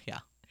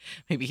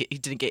 maybe he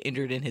didn't get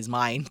injured in his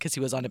mind because he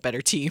was on a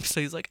better team. So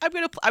he's like, I'm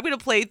gonna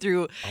play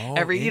through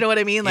you know what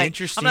I mean? Like,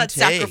 I'm not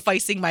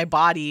sacrificing my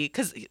body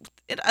because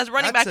as a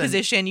running back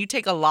position, you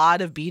take a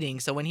lot of beating.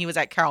 So when he was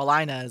at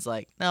Carolina, it's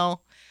like,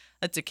 no,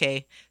 that's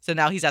okay. So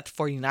now he's at the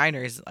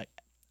 49ers. Like,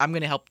 I'm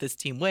gonna help this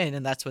team win,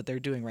 and that's what they're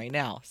doing right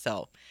now.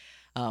 So.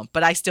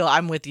 But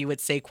I'm with you with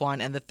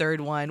Saquon. And the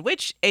third one,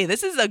 which,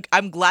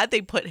 I'm glad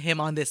they put him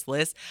on this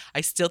list.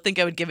 I still think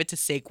I would give it to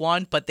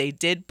Saquon, but they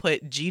did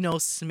put Geno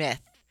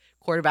Smith,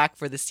 quarterback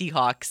for the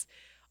Seahawks,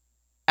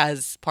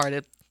 as part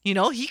of,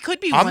 he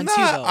could be one too,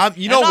 though.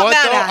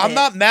 I'm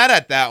not mad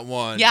at that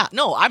one. Yeah,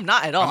 no, I'm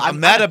not at all. I'm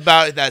mad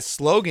about that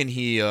slogan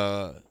he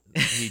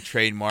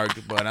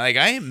trademarked, but I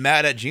ain't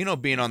mad at Geno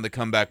being on the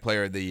comeback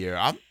player of the year.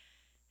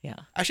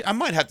 Actually, I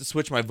might have to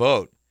switch my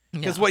vote.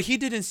 Because what he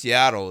did in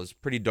Seattle is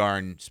pretty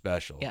darn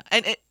special. Yeah,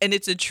 and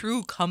it's a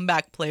true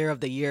comeback player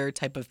of the year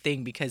type of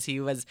thing because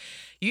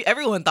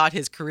everyone thought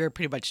his career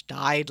pretty much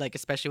died,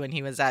 especially when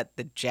he was at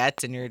the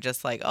Jets, and you're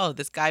just like, oh,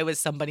 this guy was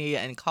somebody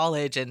in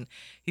college and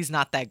he's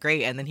not that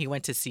great. And then he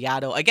went to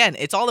Seattle. Again,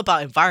 it's all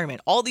about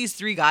environment. All these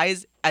three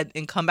guys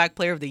in comeback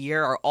player of the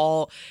year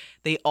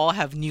they all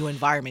have new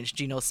environments.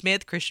 Geno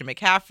Smith, Christian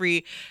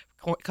McCaffrey,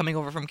 coming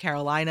over from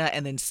Carolina,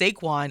 and then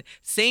Saquon,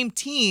 same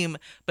team,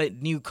 but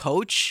new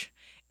coach.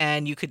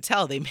 And you could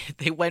tell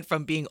they went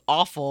from being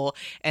awful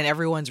and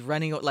everyone's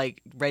running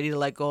ready to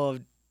let go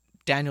of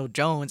Daniel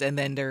Jones, and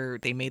then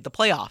they made the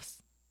playoffs.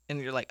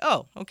 And you're like,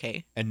 oh,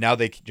 okay. And now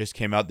they just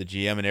came out the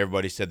GM and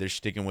everybody said they're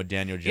sticking with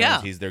Daniel Jones.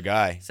 Yeah. He's their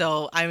guy.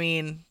 So I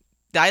mean,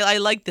 I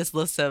like this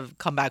list of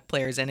comeback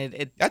players, and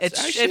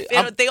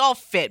they all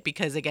fit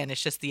because again,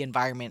 it's just the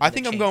environment. I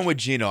think I'm going with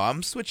Geno.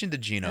 I'm switching to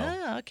Geno.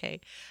 Ah, okay.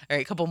 All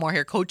right, a couple more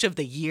here. Coach of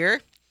the year,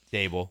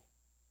 Dable.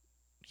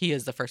 He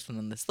is the first one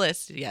on this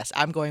list. Yes,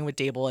 I'm going with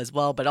Dable as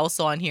well. But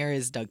also on here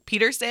is Doug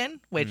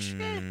Peterson, which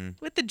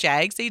with the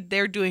Jags,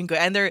 they're doing good,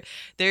 and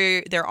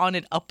they're on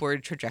an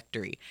upward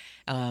trajectory.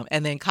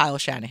 And then Kyle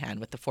Shanahan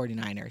with the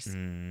 49ers.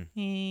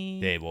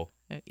 Dable.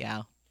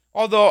 Yeah.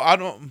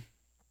 Although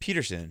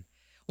Peterson.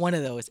 One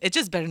of those. It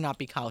just better not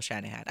be Kyle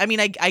Shanahan. I mean,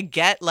 I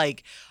get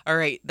all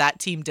right, that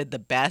team did the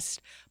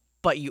best,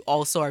 but you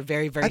also are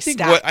very, very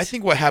stacked. I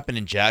think what happened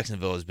in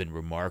Jacksonville has been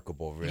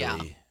remarkable, really. Yeah.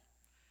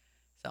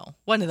 So,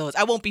 one of those.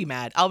 I won't be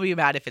mad. I'll be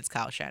mad if it's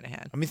Kyle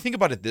Shanahan. I mean, think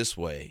about it this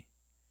way.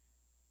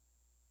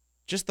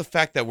 Just the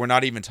fact that we're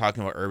not even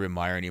talking about Urban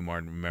Meyer anymore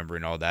and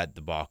remembering all that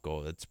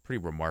debacle, that's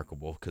pretty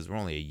remarkable because we're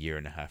only a year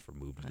and a half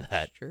removed from that.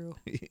 That's true.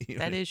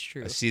 That is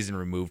true. A season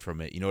removed from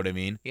it. You know what I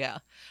mean? Yeah.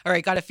 All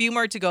right. Got a few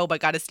more to go, but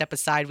got to step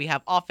aside. We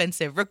have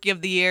Offensive Rookie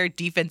of the Year,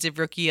 Defensive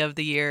Rookie of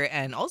the Year,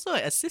 and also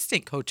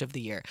Assistant Coach of the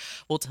Year.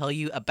 We'll tell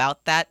you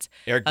about that.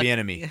 Eric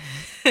Bieniemy.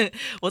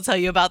 We'll tell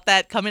you about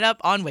that coming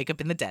up on Wake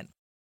Up in the Den.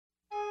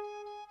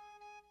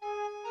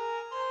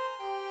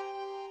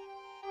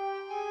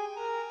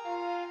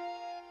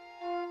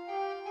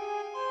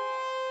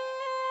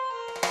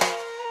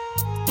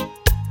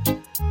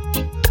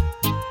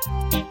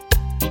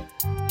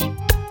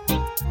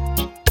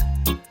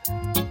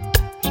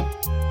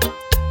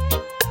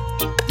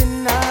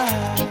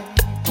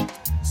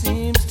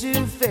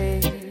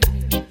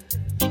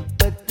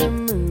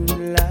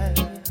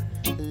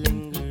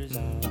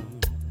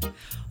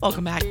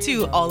 Welcome back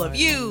to all of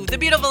you, the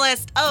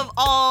beautifulest of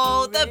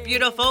all the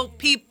beautiful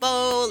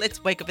people.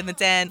 Let's wake up in the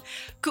den.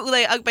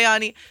 Ku'ulei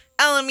Agbayani,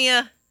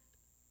 Alamia.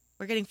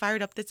 We're getting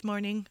fired up this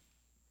morning.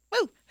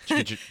 Woo!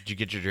 Did you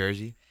get your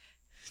jersey?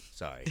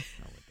 Sorry,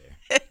 I went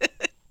there.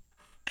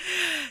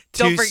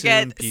 Don't Too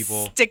forget, soon,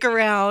 people. Stick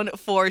around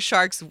for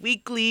Sharks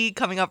Weekly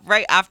coming up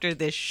right after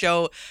this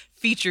show,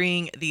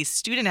 featuring the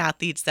student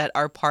athletes that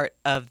are part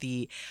of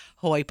the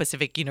Hawaii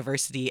Pacific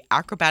University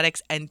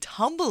acrobatics and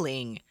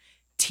tumbling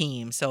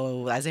team.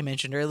 So as I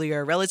mentioned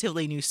earlier, a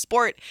relatively new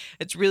sport.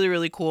 It's really,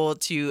 really cool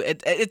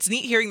it's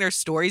neat hearing their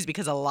stories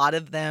because a lot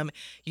of them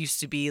used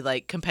to be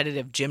like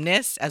competitive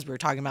gymnasts, as we were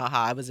talking about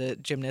how I was a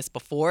gymnast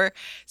before.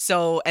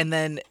 So, and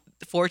then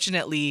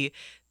fortunately,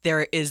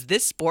 there is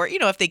this sport,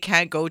 if they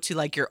can't go to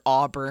like your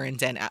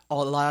Auburns and a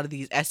lot of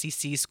these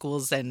SEC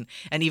schools and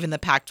even the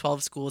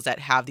Pac-12 schools that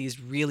have these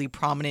really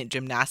prominent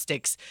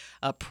gymnastics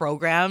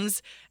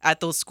programs at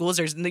those schools,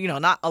 there's,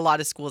 not a lot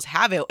of schools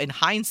have it in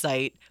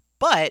hindsight,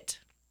 but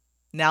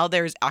now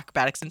there's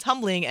acrobatics and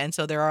tumbling, and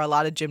so there are a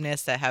lot of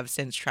gymnasts that have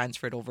since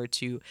transferred over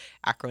to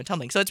acro and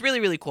tumbling. So it's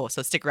really, really cool.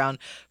 So stick around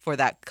for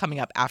that coming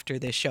up after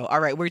this show. All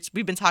right,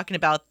 we've been talking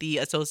about the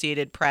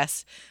Associated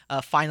Press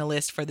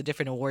finalists for the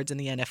different awards in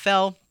the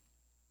NFL.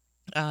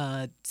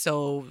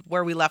 So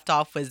where we left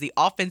off was the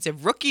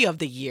Offensive Rookie of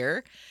the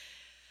Year.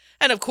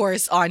 And of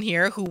course, on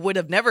here, who would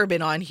have never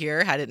been on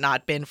here had it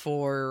not been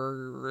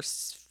for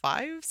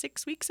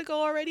 5-6 weeks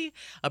ago already,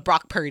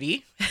 Brock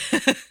Purdy.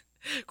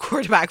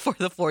 Quarterback for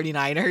the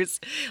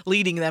 49ers,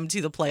 leading them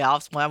to the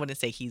playoffs. Well, I wouldn't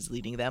say he's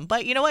leading them,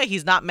 but you know what?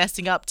 He's not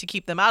messing up to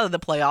keep them out of the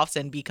playoffs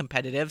and be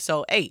competitive.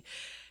 So, hey,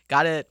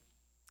 gotta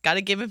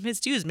give him his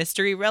dues.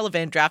 Mr.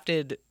 Irrelevant,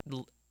 drafted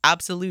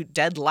absolute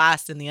dead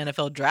last in the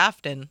NFL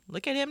draft, and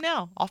look at him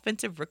now,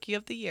 Offensive Rookie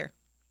of the Year.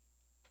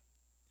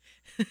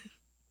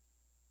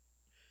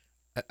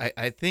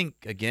 I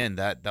think, again,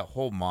 that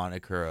whole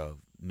moniker of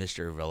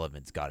Mr.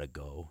 Irrelevant's got to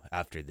go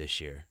after this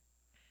year.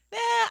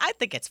 I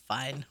think it's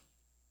fun.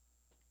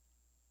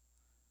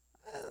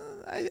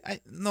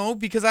 No,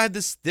 because I had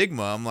this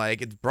stigma. I'm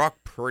like, it's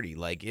Brock Purdy.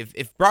 Like,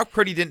 if Brock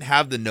Purdy didn't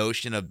have the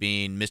notion of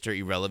being Mr.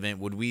 Irrelevant,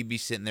 would we be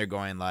sitting there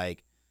going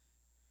like,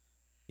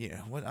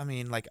 what? I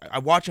mean, like, I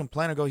watch him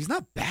play and I go, he's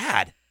not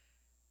bad.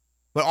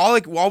 But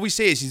all we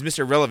say is he's Mr.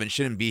 Irrelevant,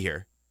 shouldn't be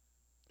here.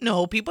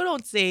 No, people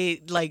don't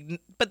say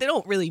but they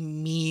don't really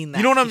mean that.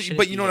 You know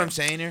what I'm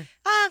saying here?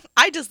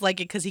 I just like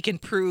it because he can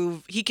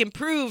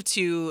prove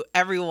to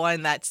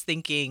everyone that's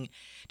thinking,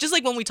 just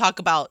like when we talk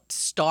about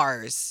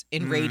stars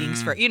in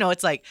ratings for,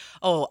 it's like,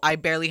 oh, I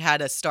barely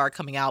had a star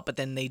coming out, but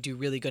then they do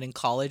really good in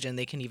college and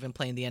they can even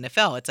play in the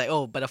NFL. It's like,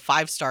 oh, but a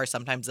 5-star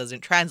sometimes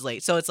doesn't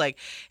translate. So it's like,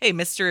 hey,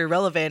 Mr.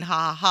 Irrelevant, ha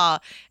ha ha.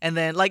 And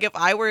then like if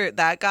I were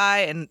that guy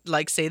and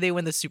like say they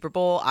win the Super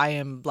Bowl, I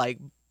am like,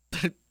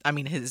 I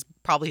mean, his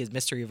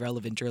Mr.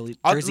 Irrelevant jersey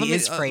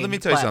is framed. Let me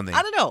tell you something.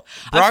 I don't know.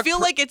 I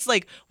feel like it's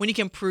like when you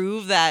can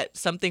prove that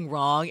something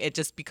wrong, it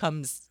just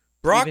becomes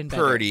Brock even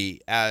better. Purdy.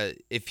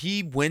 If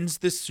he wins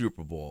the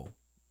Super Bowl,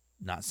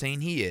 not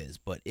saying he is,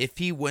 but if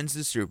he wins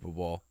the Super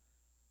Bowl,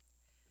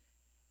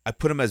 I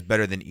put him as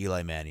better than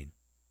Eli Manning.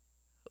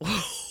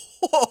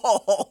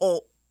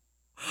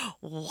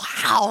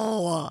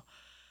 Wow.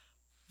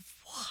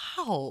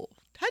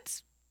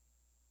 That's.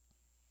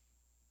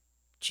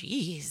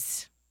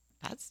 Jeez.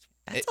 That's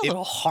a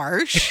little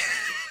harsh.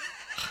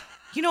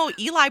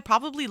 Eli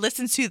probably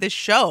listens to this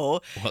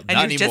show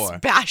and you're just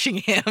bashing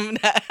him.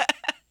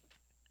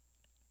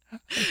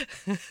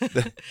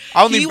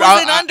 He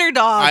was an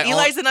underdog.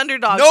 Eli's an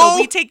underdog, so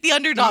we take the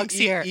underdogs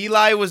here.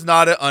 Eli was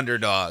not an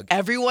underdog.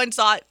 Everyone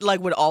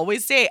would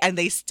always say, and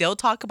they still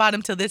talk about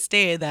him to this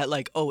day, that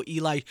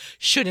Eli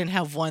shouldn't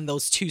have won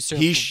those 2 Super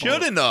Bowls. He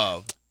shouldn't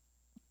have.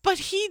 But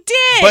he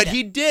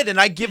did. And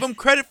I give him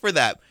credit for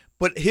that.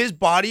 But his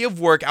body of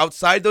work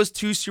outside those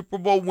 2 Super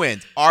Bowl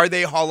wins, are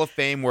they Hall of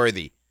Fame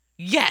worthy?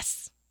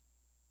 Yes.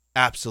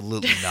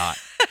 Absolutely not.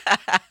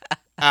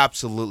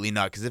 Absolutely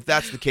not. Because if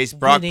that's the case,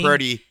 Brock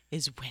Purdy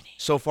is winning.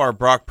 So far,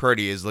 Brock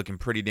Purdy is looking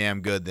pretty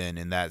damn good then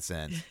in that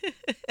sense.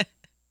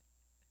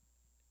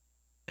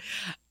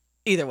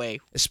 Either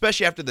way.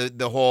 Especially after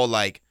the whole,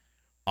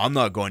 I'm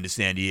not going to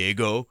San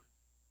Diego.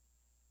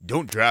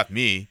 Don't draft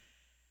me.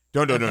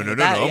 No. I'm going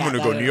to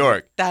go to New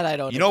York. That I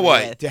don't. You know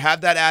what? With. To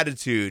have that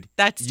attitude,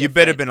 that's you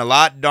better have been a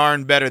lot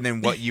darn better than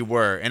what you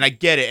were. And I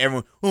get it.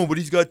 Everyone, but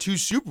he's got 2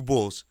 Super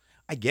Bowls.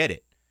 I get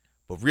it.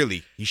 But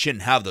really, he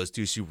shouldn't have those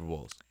 2 Super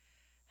Bowls.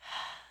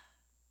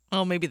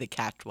 Well, maybe the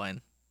catch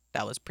one.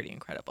 That was pretty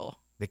incredible.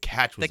 The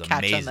catch was amazing. The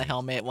catch on the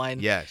helmet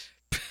one. Yes.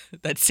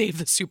 That saved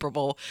the Super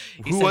Bowl.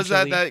 Who was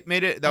that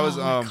made it? That was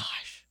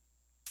gosh.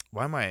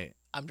 Why am I?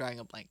 I'm drawing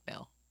a blank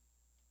now.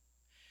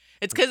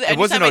 It's because it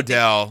wasn't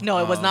Odell. No,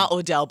 it was not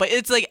Odell. But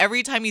it's like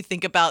every time you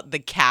think about the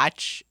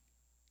catch,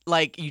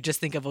 you just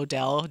think of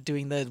Odell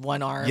doing the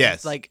one arm.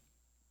 Yes.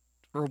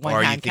 Or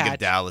one hand catch. Think of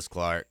Dallas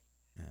Clark.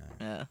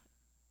 Yeah.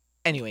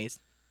 Anyways.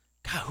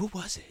 God, who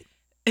was it?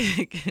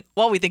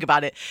 while we think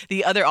about it,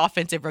 the other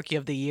offensive rookie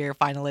of the year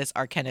finalists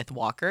are Kenneth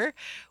Walker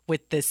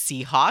with the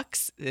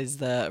Seahawks, is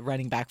the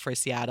running back for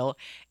Seattle,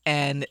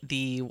 and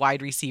the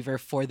wide receiver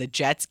for the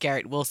Jets,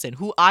 Garrett Wilson,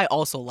 who I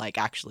also like,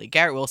 actually.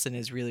 Garrett Wilson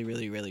is really,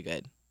 really, really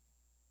good.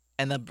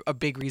 And a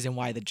big reason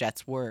why the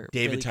Jets were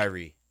David really,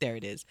 Tyree. There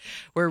it is.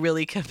 We're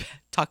really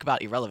talk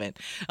about irrelevant.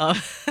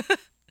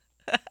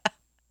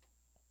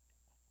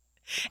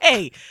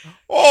 Hey.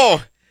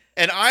 Oh,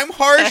 and I'm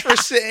harsh for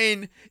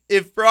saying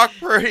if Brock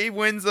Purdy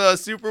wins a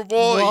Super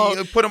Bowl, Well,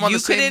 you put him on you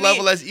the same couldn't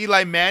level as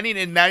Eli Manning,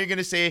 and now you're going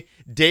to say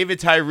David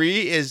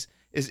Tyree is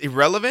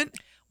irrelevant?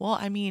 Well,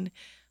 I mean,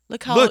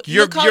 look how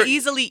you're-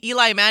 easily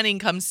Eli Manning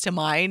comes to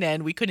mind,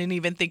 and we couldn't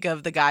even think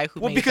of the guy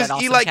who Well, made because that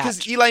awesome because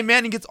catch. Eli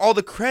Manning gets all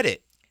the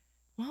credit.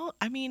 Well,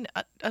 I mean,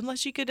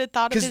 unless you could have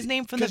thought of his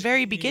name from the 'Cause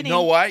very beginning. You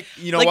know what?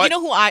 You know Like, what? you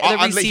know who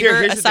the receiver,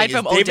 here's the aside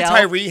thing, from is David Odell?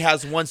 Tyree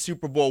has one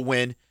Super Bowl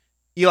win.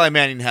 Eli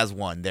Manning has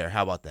one. There,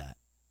 how about that?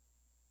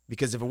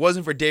 Because if it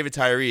wasn't for David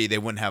Tyree, they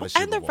wouldn't have a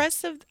Super And the Bowl.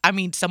 rest of, I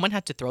mean, someone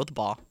had to throw the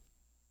ball.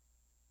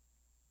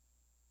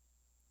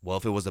 Well,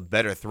 if it was a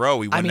better throw,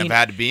 we I wouldn't mean, have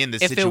had to be in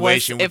this If it was,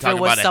 situation. We're if it talking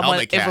was about a someone,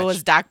 helmet catch. if it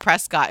was Dak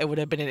Prescott, it would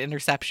have been an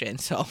interception.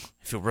 So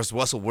If it was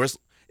Russell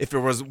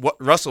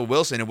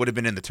Wilson, it would have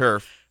been in the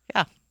turf.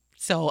 yeah.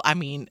 So I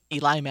mean,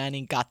 Eli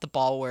Manning got the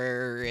ball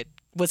where it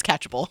was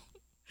catchable.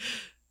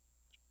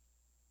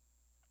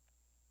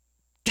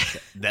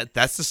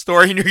 That's the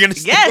story, and you're gonna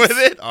stick Yes. with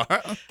it. All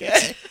right,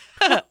 okay,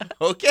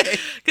 okay.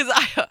 Because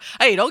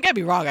hey, don't get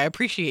me wrong, I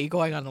appreciate you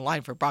going on the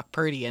line for Brock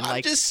Purdy and I'm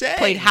like just saying.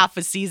 played half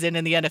a season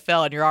in the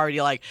NFL, and you're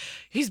already like,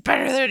 he's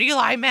better than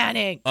Eli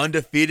Manning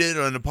Undefeated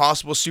and a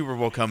possible Super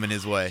Bowl coming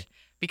his way,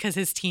 because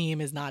his team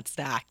is not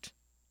stacked.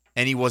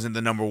 and he wasn't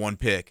the number one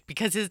pick.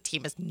 Because his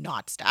team is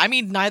not stacked. I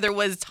mean, neither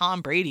was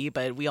Tom Brady,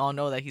 but we all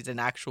know that he's an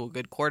actual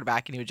good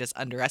quarterback, and he was just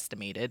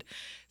underestimated.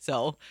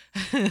 So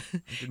No,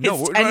 no.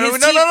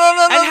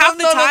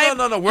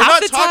 We're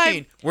not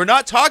talking. We're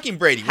not talking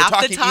Brady. We're Half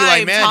talking the time,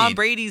 Eli Manning. Tom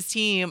Brady's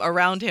team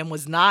around him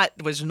was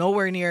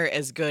nowhere near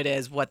as good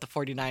as what the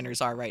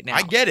 49ers are right now.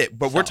 I get it,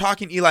 but we're So.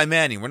 talking Eli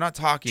Manning. We're not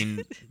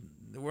talking.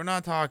 We're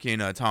not talking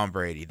Tom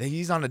Brady.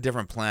 He's on a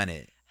different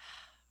planet.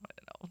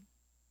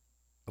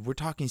 We're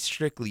talking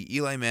strictly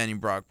Eli Manning,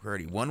 Brock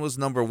Purdy. One was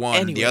number one,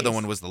 and the Anyways, other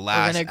one was the We're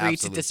last. going to agree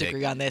to absolute disagree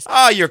pick. on this.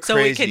 Oh, you're So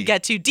crazy. we can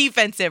get to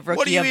defensive rookie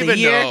What do you of the even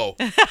year. know?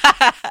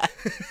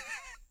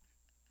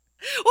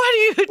 What do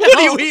you know?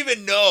 What do you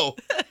even know?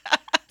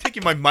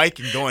 Taking my mic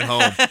and going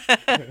home.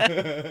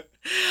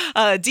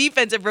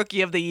 Defensive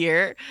rookie of the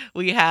year,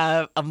 we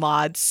have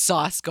Ahmad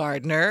Sauce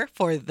Gardner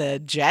for the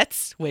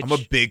Jets, which I'm a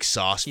big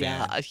Sauce fan.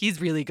 yeah,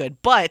 he's really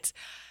good. But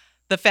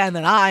the fan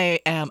that I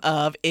am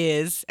of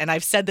is, and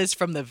I've said this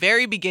from the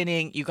very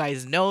beginning, you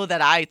guys know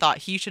that I thought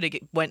he should have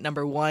went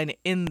number one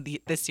in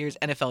this year's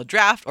NFL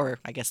draft, or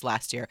I guess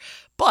last year,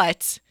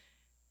 but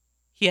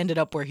he ended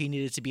up where he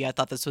needed to be. I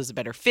thought this was a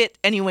better fit.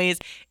 Anyways,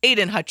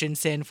 Aiden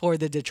Hutchinson for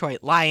the Detroit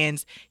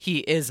Lions. He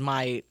is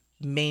my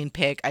main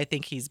pick. I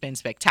think he's been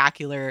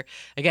spectacular.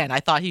 Again, I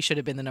thought he should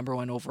have been the number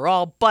one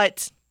overall,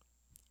 but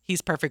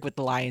he's perfect with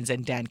the Lions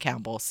and Dan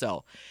Campbell.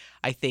 So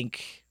I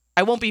think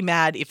I won't be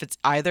mad if it's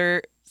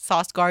either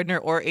Sauce Gardner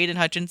or Aiden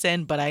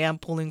Hutchinson, but I am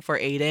pulling for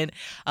Aiden.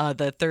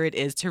 The third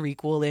is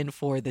Tariq Woolen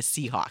for the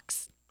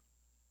Seahawks.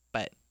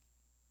 But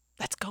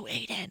let's go,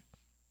 Aiden.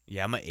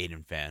 Yeah, I'm an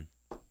Aiden fan.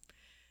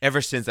 Ever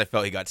since I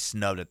felt he got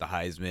snubbed at the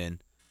Heisman.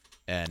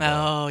 And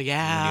Oh, when he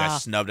yeah. got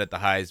snubbed at the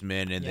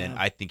Heisman, and then Yeah.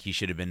 I think he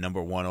should have been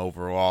number one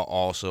overall.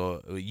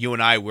 Also, you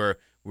and I we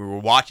were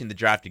watching the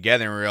draft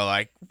together, and we were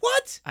like,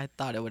 "What?" I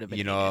thought it would have been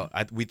You know,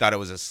 Aiden. we thought it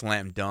was a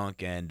slam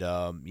dunk, and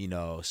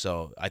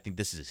so I think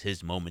this is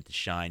his moment to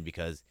shine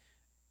because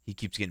he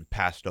keeps getting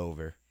passed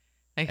over,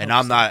 I and hope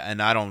I'm so. not,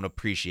 and I don't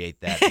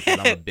appreciate that because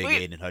I'm a big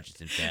We- Aiden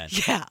Hutchinson fan.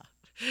 Yeah.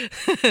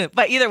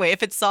 But either way,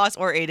 if it's Sauce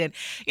or Aiden,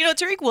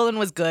 Tariq Woolen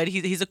was good.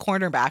 He's a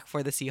cornerback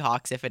for the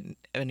Seahawks, if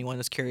anyone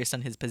was curious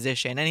on his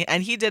position.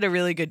 And he did a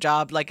really good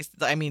job.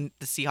 The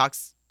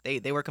Seahawks,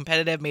 they were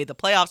competitive, made the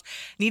playoffs,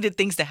 needed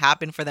things to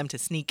happen for them to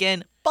sneak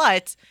in.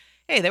 But,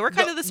 hey, they were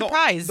kind of the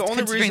surprise, the only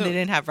considering reason- they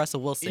didn't have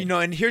Russell Wilson.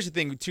 And here's the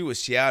thing too with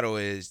Seattle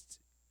is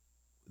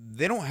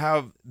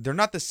they're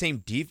not the same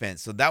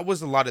defense. So that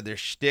was a lot of their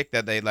shtick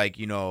that they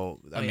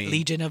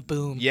Legion of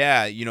Boom.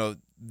 yeah,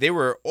 they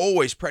were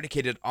always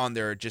predicated on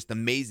their just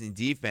amazing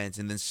defense,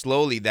 and then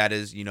slowly that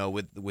is,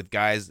 with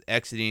guys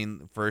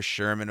exiting, first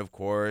Sherman, of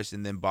course,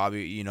 and then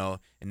Bobby, and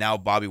now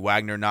Bobby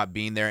Wagner not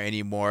being there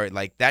anymore.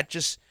 Like that,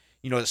 just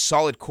a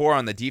solid core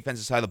on the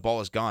defensive side of the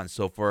ball is gone.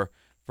 So for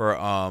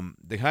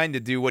the kind to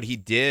do what he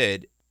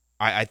did,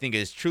 I think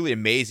is truly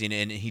amazing,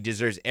 and he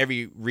deserves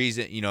every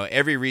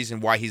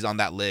reason why he's on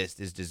that list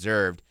is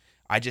deserved.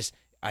 I just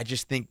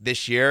think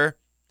this year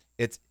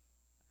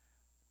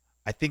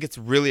I think it's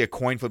really a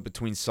coin flip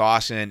between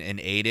Sauce and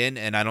Aiden,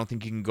 and I don't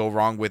think you can go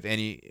wrong with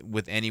any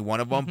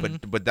one of them.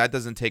 Mm-hmm. But that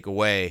doesn't take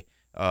away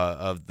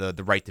of the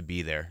right to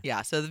be there.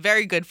 Yeah, so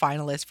very good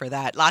finalist for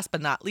that. Last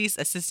but not least,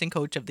 assistant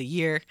coach of the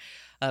year,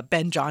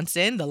 Ben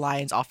Johnson, the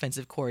Lions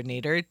offensive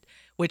coordinator,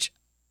 which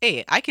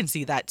Hey, I can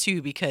see that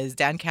too because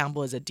Dan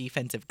Campbell is a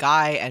defensive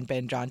guy and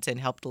Ben Johnson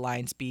helped the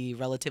Lions be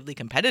relatively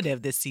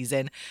competitive this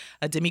season.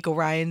 D'Amico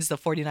Ryans, the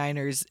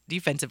 49ers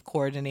defensive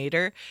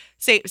coordinator,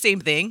 same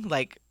thing.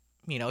 Like,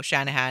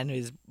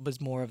 Shanahan was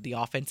more of the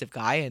offensive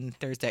guy and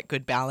there's that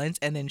good balance.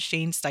 And then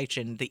Shane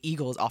Steichen, the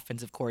Eagles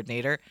offensive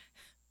coordinator.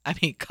 I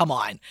mean, come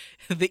on,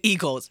 the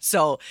Eagles.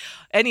 So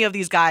any of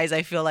these guys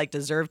I feel like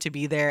deserve to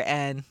be there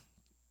and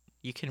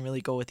you can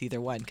really go with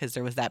either one because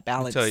there was that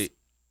balance. I'll tell you,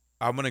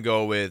 I'm going to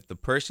go with the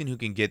person who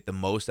can get the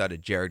most out of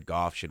Jared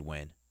Goff should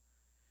win.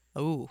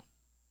 Oh.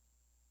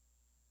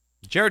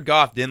 Jared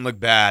Goff didn't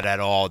look bad at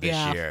all this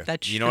Yeah, year.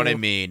 that's You know what I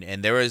true. mean?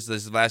 And there was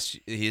his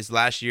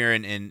last year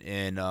in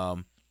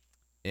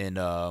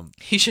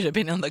He should have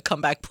been on the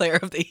comeback player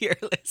of the year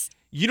list.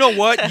 you know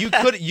what? You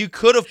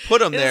could have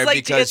put him there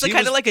because it's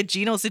kind of like a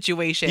Geno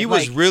situation. he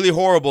was really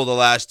horrible the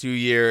last 2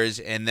 years,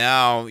 and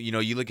now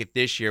you look at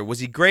this year. Was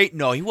he great?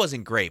 No, he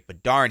wasn't great,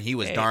 but darn, he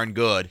was darn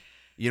good.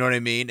 You know what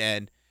I mean?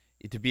 And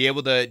to be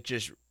able to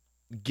just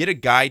get a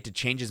guy to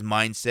change his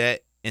mindset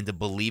and to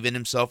believe in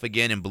himself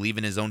again and believe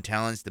in his own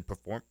talents to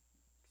perform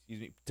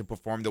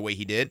the way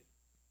he did,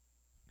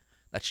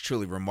 that's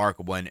truly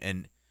remarkable.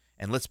 And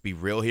let's be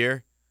real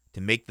here. To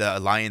make the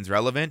Lions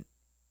relevant,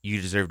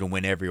 you deserve to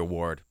win every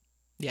award.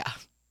 Yeah.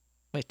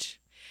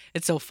 Which,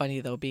 it's so funny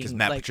though, being Because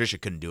Matt like, Patricia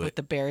couldn't do with it.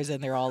 the Bears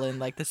and they're all in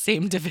like the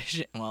same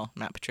division. Well,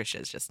 Matt Patricia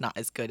is just not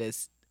as good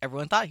as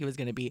everyone thought he was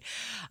going to be.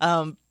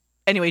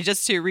 Anyway,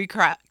 just to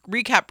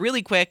recap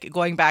really quick,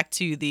 going back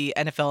to the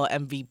NFL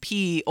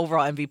MVP,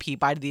 overall MVP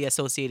by the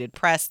Associated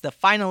Press, the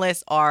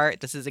finalists are,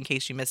 this is in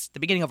case you missed the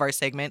beginning of our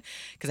segment,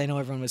 because I know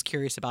everyone was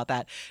curious about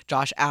that,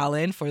 Josh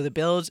Allen for the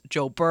Bills,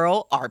 Joe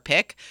Burrow, our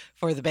pick,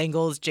 for the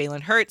Bengals,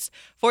 Jalen Hurts,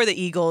 for the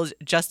Eagles,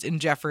 Justin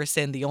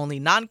Jefferson, the only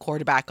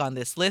non-quarterback on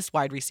this list,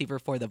 wide receiver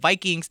for the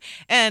Vikings,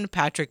 and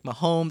Patrick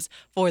Mahomes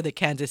for the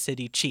Kansas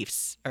City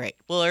Chiefs. All right,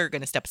 we're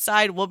going to step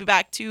aside. We'll be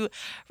back to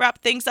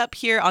wrap things up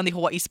here on the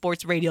Hawaii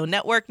Sports Radio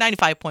Network,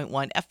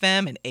 95.1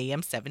 FM and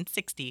AM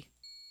 760.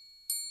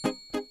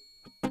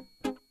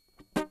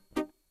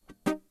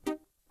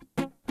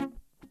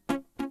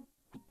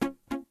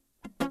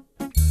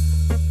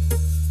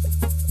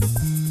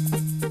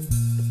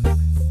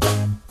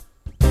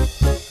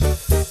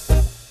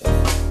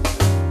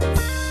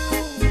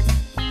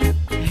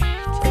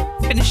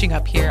 Finishing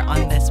up here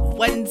on this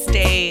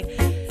Wednesday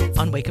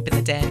on Wake Up in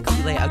the Den,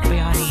 Kule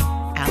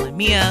Agbayani, Alan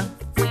Mia,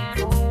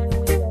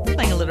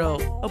 playing a little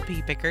OP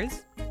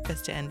Pickers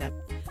just to end up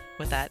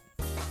with that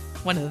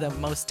one of the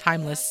most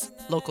timeless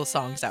local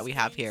songs that we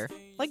have here.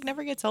 Like,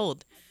 never gets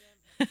old.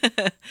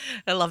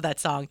 I love that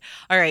song.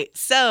 All right,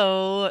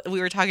 so we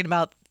were talking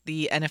about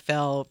the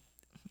NFL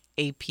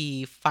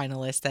AP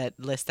finalists, that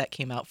list that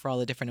came out for all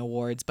the different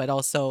awards, but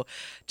also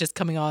just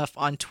coming off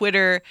on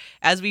Twitter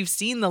as we've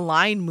seen the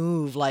line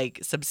move like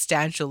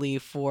substantially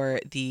for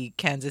the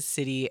Kansas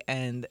City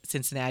and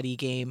Cincinnati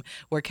game,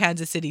 where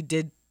Kansas City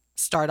did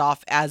start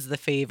off as the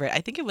favorite.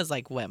 I think it was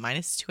like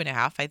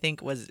 -2.5, I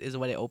think is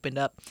what it opened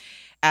up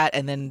at,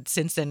 and then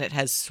since then it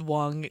has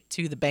swung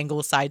to the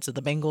Bengals side, so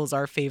the Bengals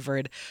are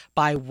favored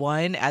by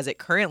 1 as it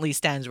currently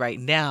stands right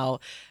now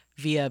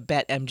via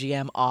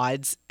BetMGM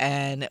odds.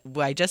 And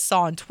I just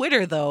saw on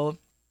Twitter though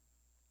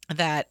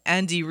that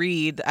Andy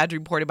Reid, as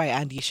reported by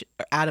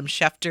Adam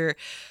Schefter,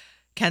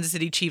 Kansas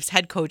City Chiefs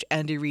head coach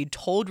Andy Reid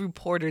told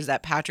reporters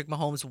that Patrick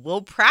Mahomes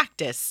will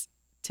practice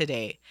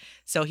today.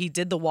 So he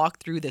did the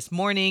walkthrough this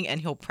morning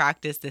and he'll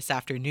practice this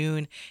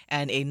afternoon.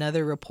 And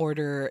another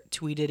reporter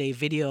tweeted a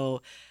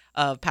video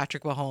of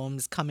Patrick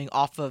Mahomes coming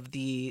off of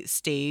the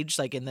stage,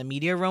 like in the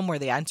media room where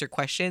they answer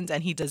questions,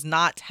 and he does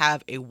not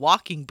have a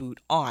walking boot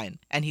on.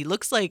 And he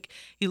looks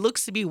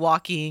to be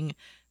walking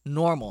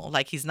normal.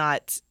 Like he's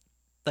not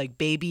like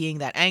babying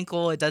that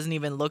ankle. It doesn't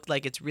even look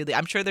like it's really,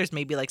 I'm sure there's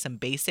maybe like some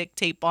basic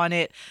tape on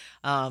it.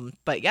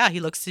 But yeah,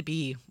 he looks to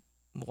be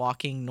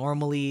walking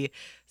normally.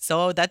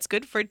 So that's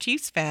good for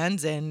Chiefs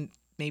fans and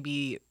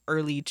maybe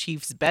early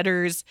Chiefs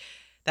bettors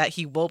that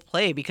he will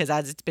play, because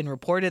as it's been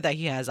reported that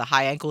he has a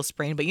high ankle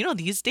sprain. But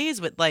these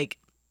days with like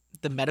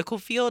the medical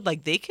field,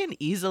 like they can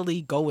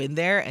easily go in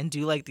there and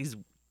do like these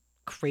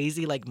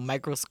crazy like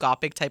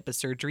microscopic type of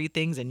surgery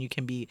things and you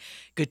can be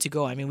good to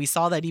go. I mean, we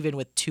saw that even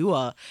with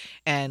Tua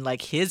and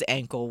like his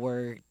ankle,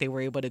 where they were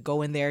able to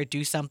go in there,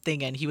 do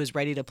something, and he was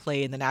ready to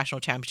play in the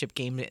national championship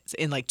game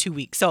in like 2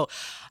 weeks. So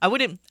I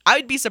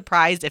would be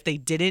surprised if they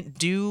didn't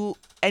do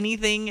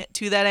anything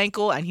to that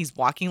ankle and he's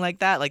walking like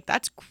that. Like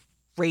that's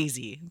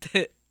crazy.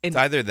 It's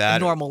either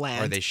that normal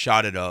land, or they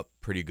shot it up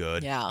pretty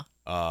good. Yeah.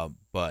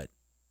 But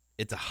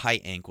it's a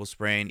high ankle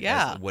sprain.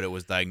 Yeah. As what it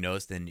was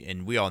diagnosed,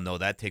 and we all know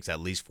that takes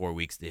at least 4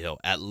 weeks to heal,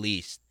 at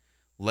least,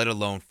 let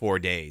alone 4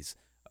 days.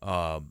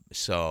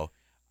 So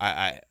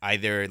I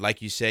either,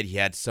 like you said, he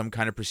had some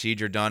kind of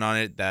procedure done on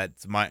it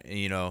that's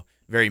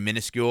very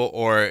minuscule,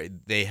 or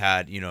they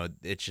had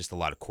it's just a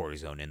lot of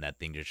cortisone in that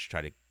thing to just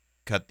try to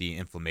cut the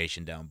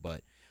inflammation down.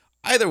 But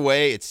either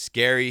way, it's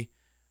scary.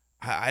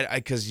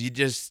 Because you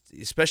just,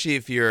 especially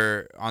if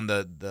you're on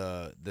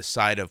the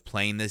side of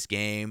playing this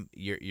game,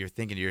 you're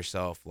thinking to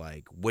yourself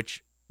like,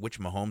 which which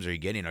Mahomes are you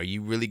getting? Are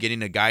you really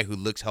getting a guy who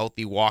looks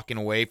healthy walking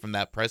away from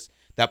that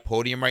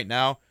podium right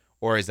now?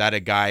 Or is that a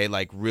guy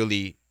like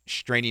really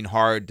straining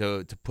hard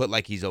to put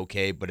like he's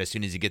okay, but as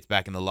soon as he gets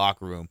back in the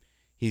locker room,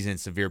 he's in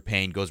severe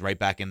pain, goes right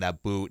back in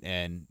that boot,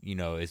 and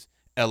is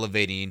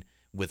elevating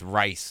with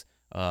Rice,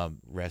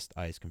 rest,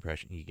 ice,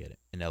 compression. You get it,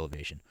 an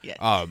elevation.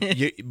 Yeah.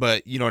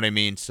 But you know what I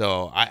mean.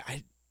 So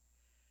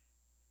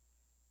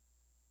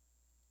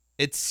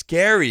it's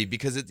scary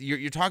because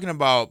you're talking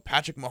about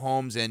Patrick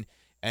Mahomes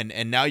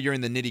and now you're in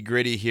the nitty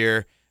gritty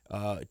here.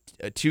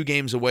 2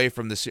 games away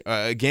from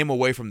a game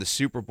away from the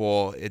Super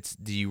Bowl.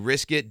 Do you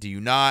risk it? Do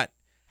you not?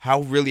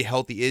 How really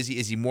healthy is he?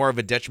 Is he more of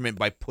a detriment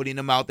by putting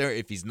him out there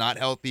if he's not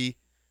healthy?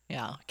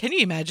 Yeah. Can you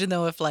imagine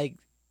though if like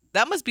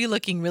that must be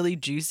looking really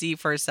juicy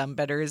for some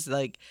bettors,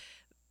 like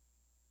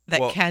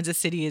that Kansas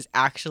City is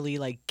actually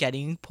like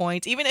getting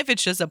points. Even if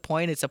it's just a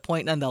point, it's a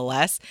point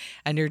nonetheless.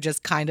 And you're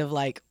just kind of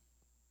like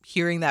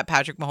hearing that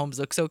Patrick Mahomes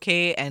looks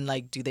okay, and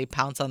like, do they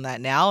pounce on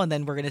that now? And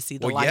then we're gonna see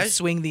the line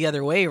swing the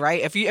other way,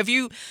 right?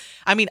 I'm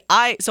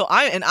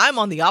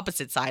on the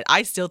opposite side.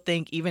 I still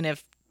think even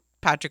if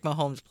Patrick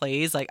Mahomes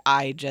plays, like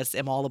I just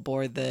am all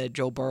aboard the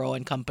Joe Burrow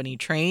and company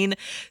train.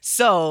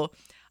 So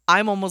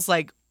I'm almost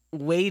like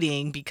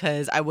waiting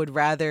because I would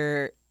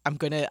rather. I'm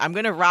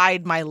gonna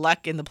ride my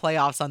luck in the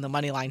playoffs on the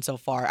money line so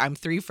far. I'm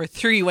 3 for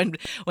 3 when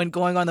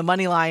going on the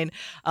money line,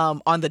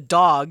 on the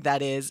dog,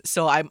 that is.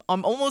 So I'm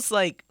almost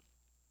like.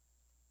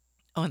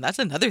 Oh, and that's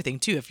another thing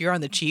too. If you're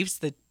on the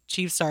Chiefs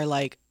are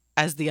like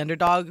as the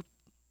underdog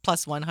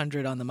plus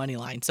 100 on the money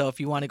line. So if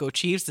you want to go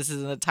Chiefs, this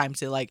isn't the time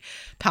to like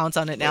pounce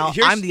on it now.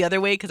 I'm the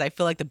other way because I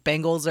feel like the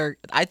Bengals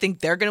I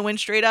think they're going to win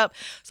straight up.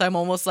 So I'm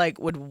almost like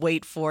would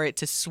wait for it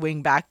to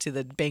swing back to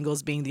the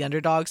Bengals being the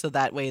underdog. So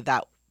that way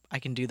that I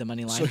can do the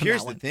money line. So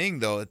here's the thing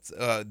though. It's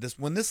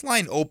when this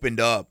line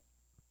opened up,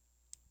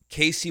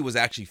 KC was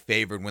actually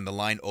favored when the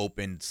line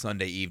opened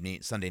Sunday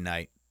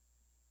night.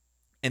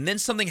 And then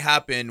something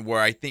happened where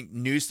I think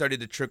news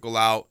started to trickle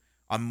out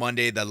on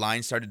Monday. The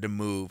line started to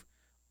move.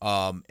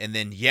 And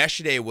then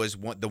yesterday was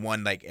the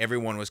one like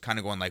everyone was kind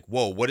of going like,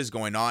 whoa, what is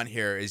going on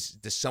here?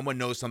 Does someone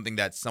know something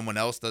that someone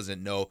else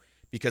doesn't know?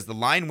 Because the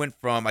line went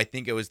from, I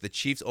think it was the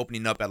Chiefs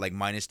opening up at like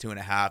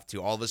 -2.5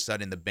 to all of a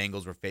sudden the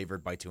Bengals were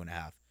favored by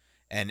 2.5.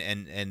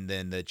 And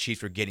then the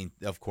Chiefs were getting,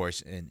 of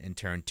course, in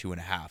turn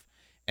 2.5.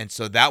 And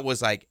so that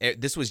was like,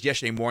 this was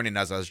yesterday morning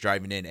as I was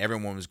driving in.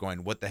 Everyone was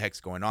going, what the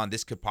heck's going on?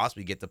 This could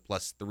possibly get to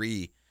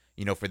 +3,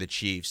 for the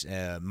Chiefs,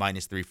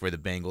 -3 for the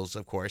Bengals,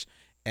 of course.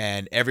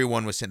 And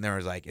everyone was sitting there and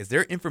was like, is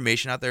there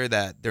information out there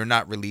that they're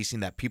not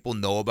releasing that people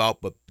know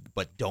about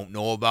but don't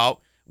know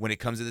about when it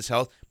comes to this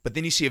health? But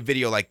then you see a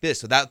video like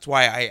this. So that's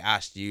why I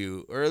asked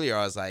you earlier.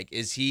 I was like,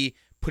 is he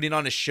putting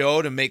on a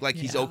show to make like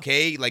he's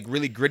okay, like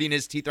really gritting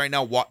his teeth right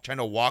now, trying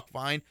to walk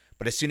fine?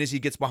 But as soon as he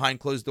gets behind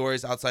closed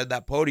doors outside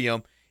that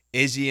podium,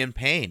 is he in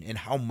pain? And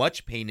how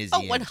much pain is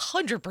he in?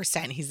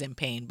 100% he's in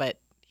pain, but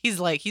he's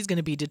going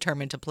to be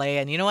determined to play.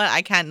 And you know what?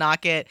 I can't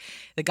knock it.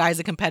 The guy's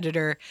a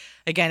competitor.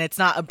 Again, it's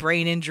not a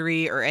brain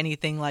injury or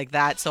anything like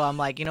that. So I'm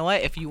like, you know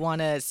what? If you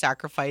want to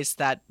sacrifice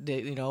that,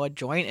 a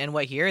joint and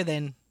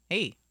then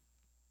hey,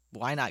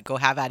 why not go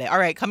have at it? All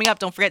right, coming up,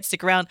 don't forget,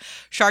 stick around.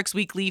 Sharks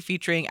Weekly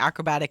featuring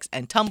acrobatics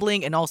and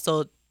tumbling. And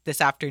also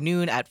this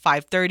afternoon at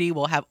 5:30,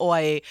 we'll have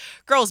OIA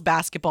Girls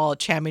Basketball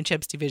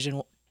Championships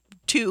Division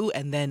 2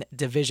 and then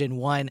Division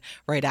 1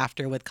 right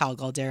after with Kyle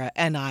Galdera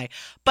and I.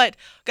 But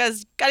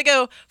guys, gotta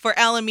go. For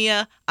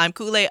Alamia, I'm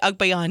Kule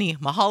Agbayani.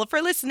 Mahalo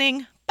for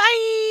listening.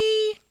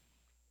 Bye.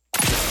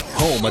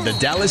 Home of the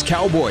Dallas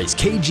Cowboys,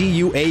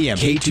 KGU AM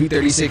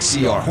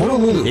K236CR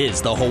Honolulu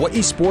is the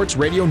Hawaii Sports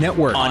Radio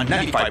Network on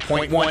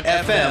 95.1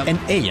 FM and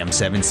AM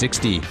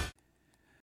 760.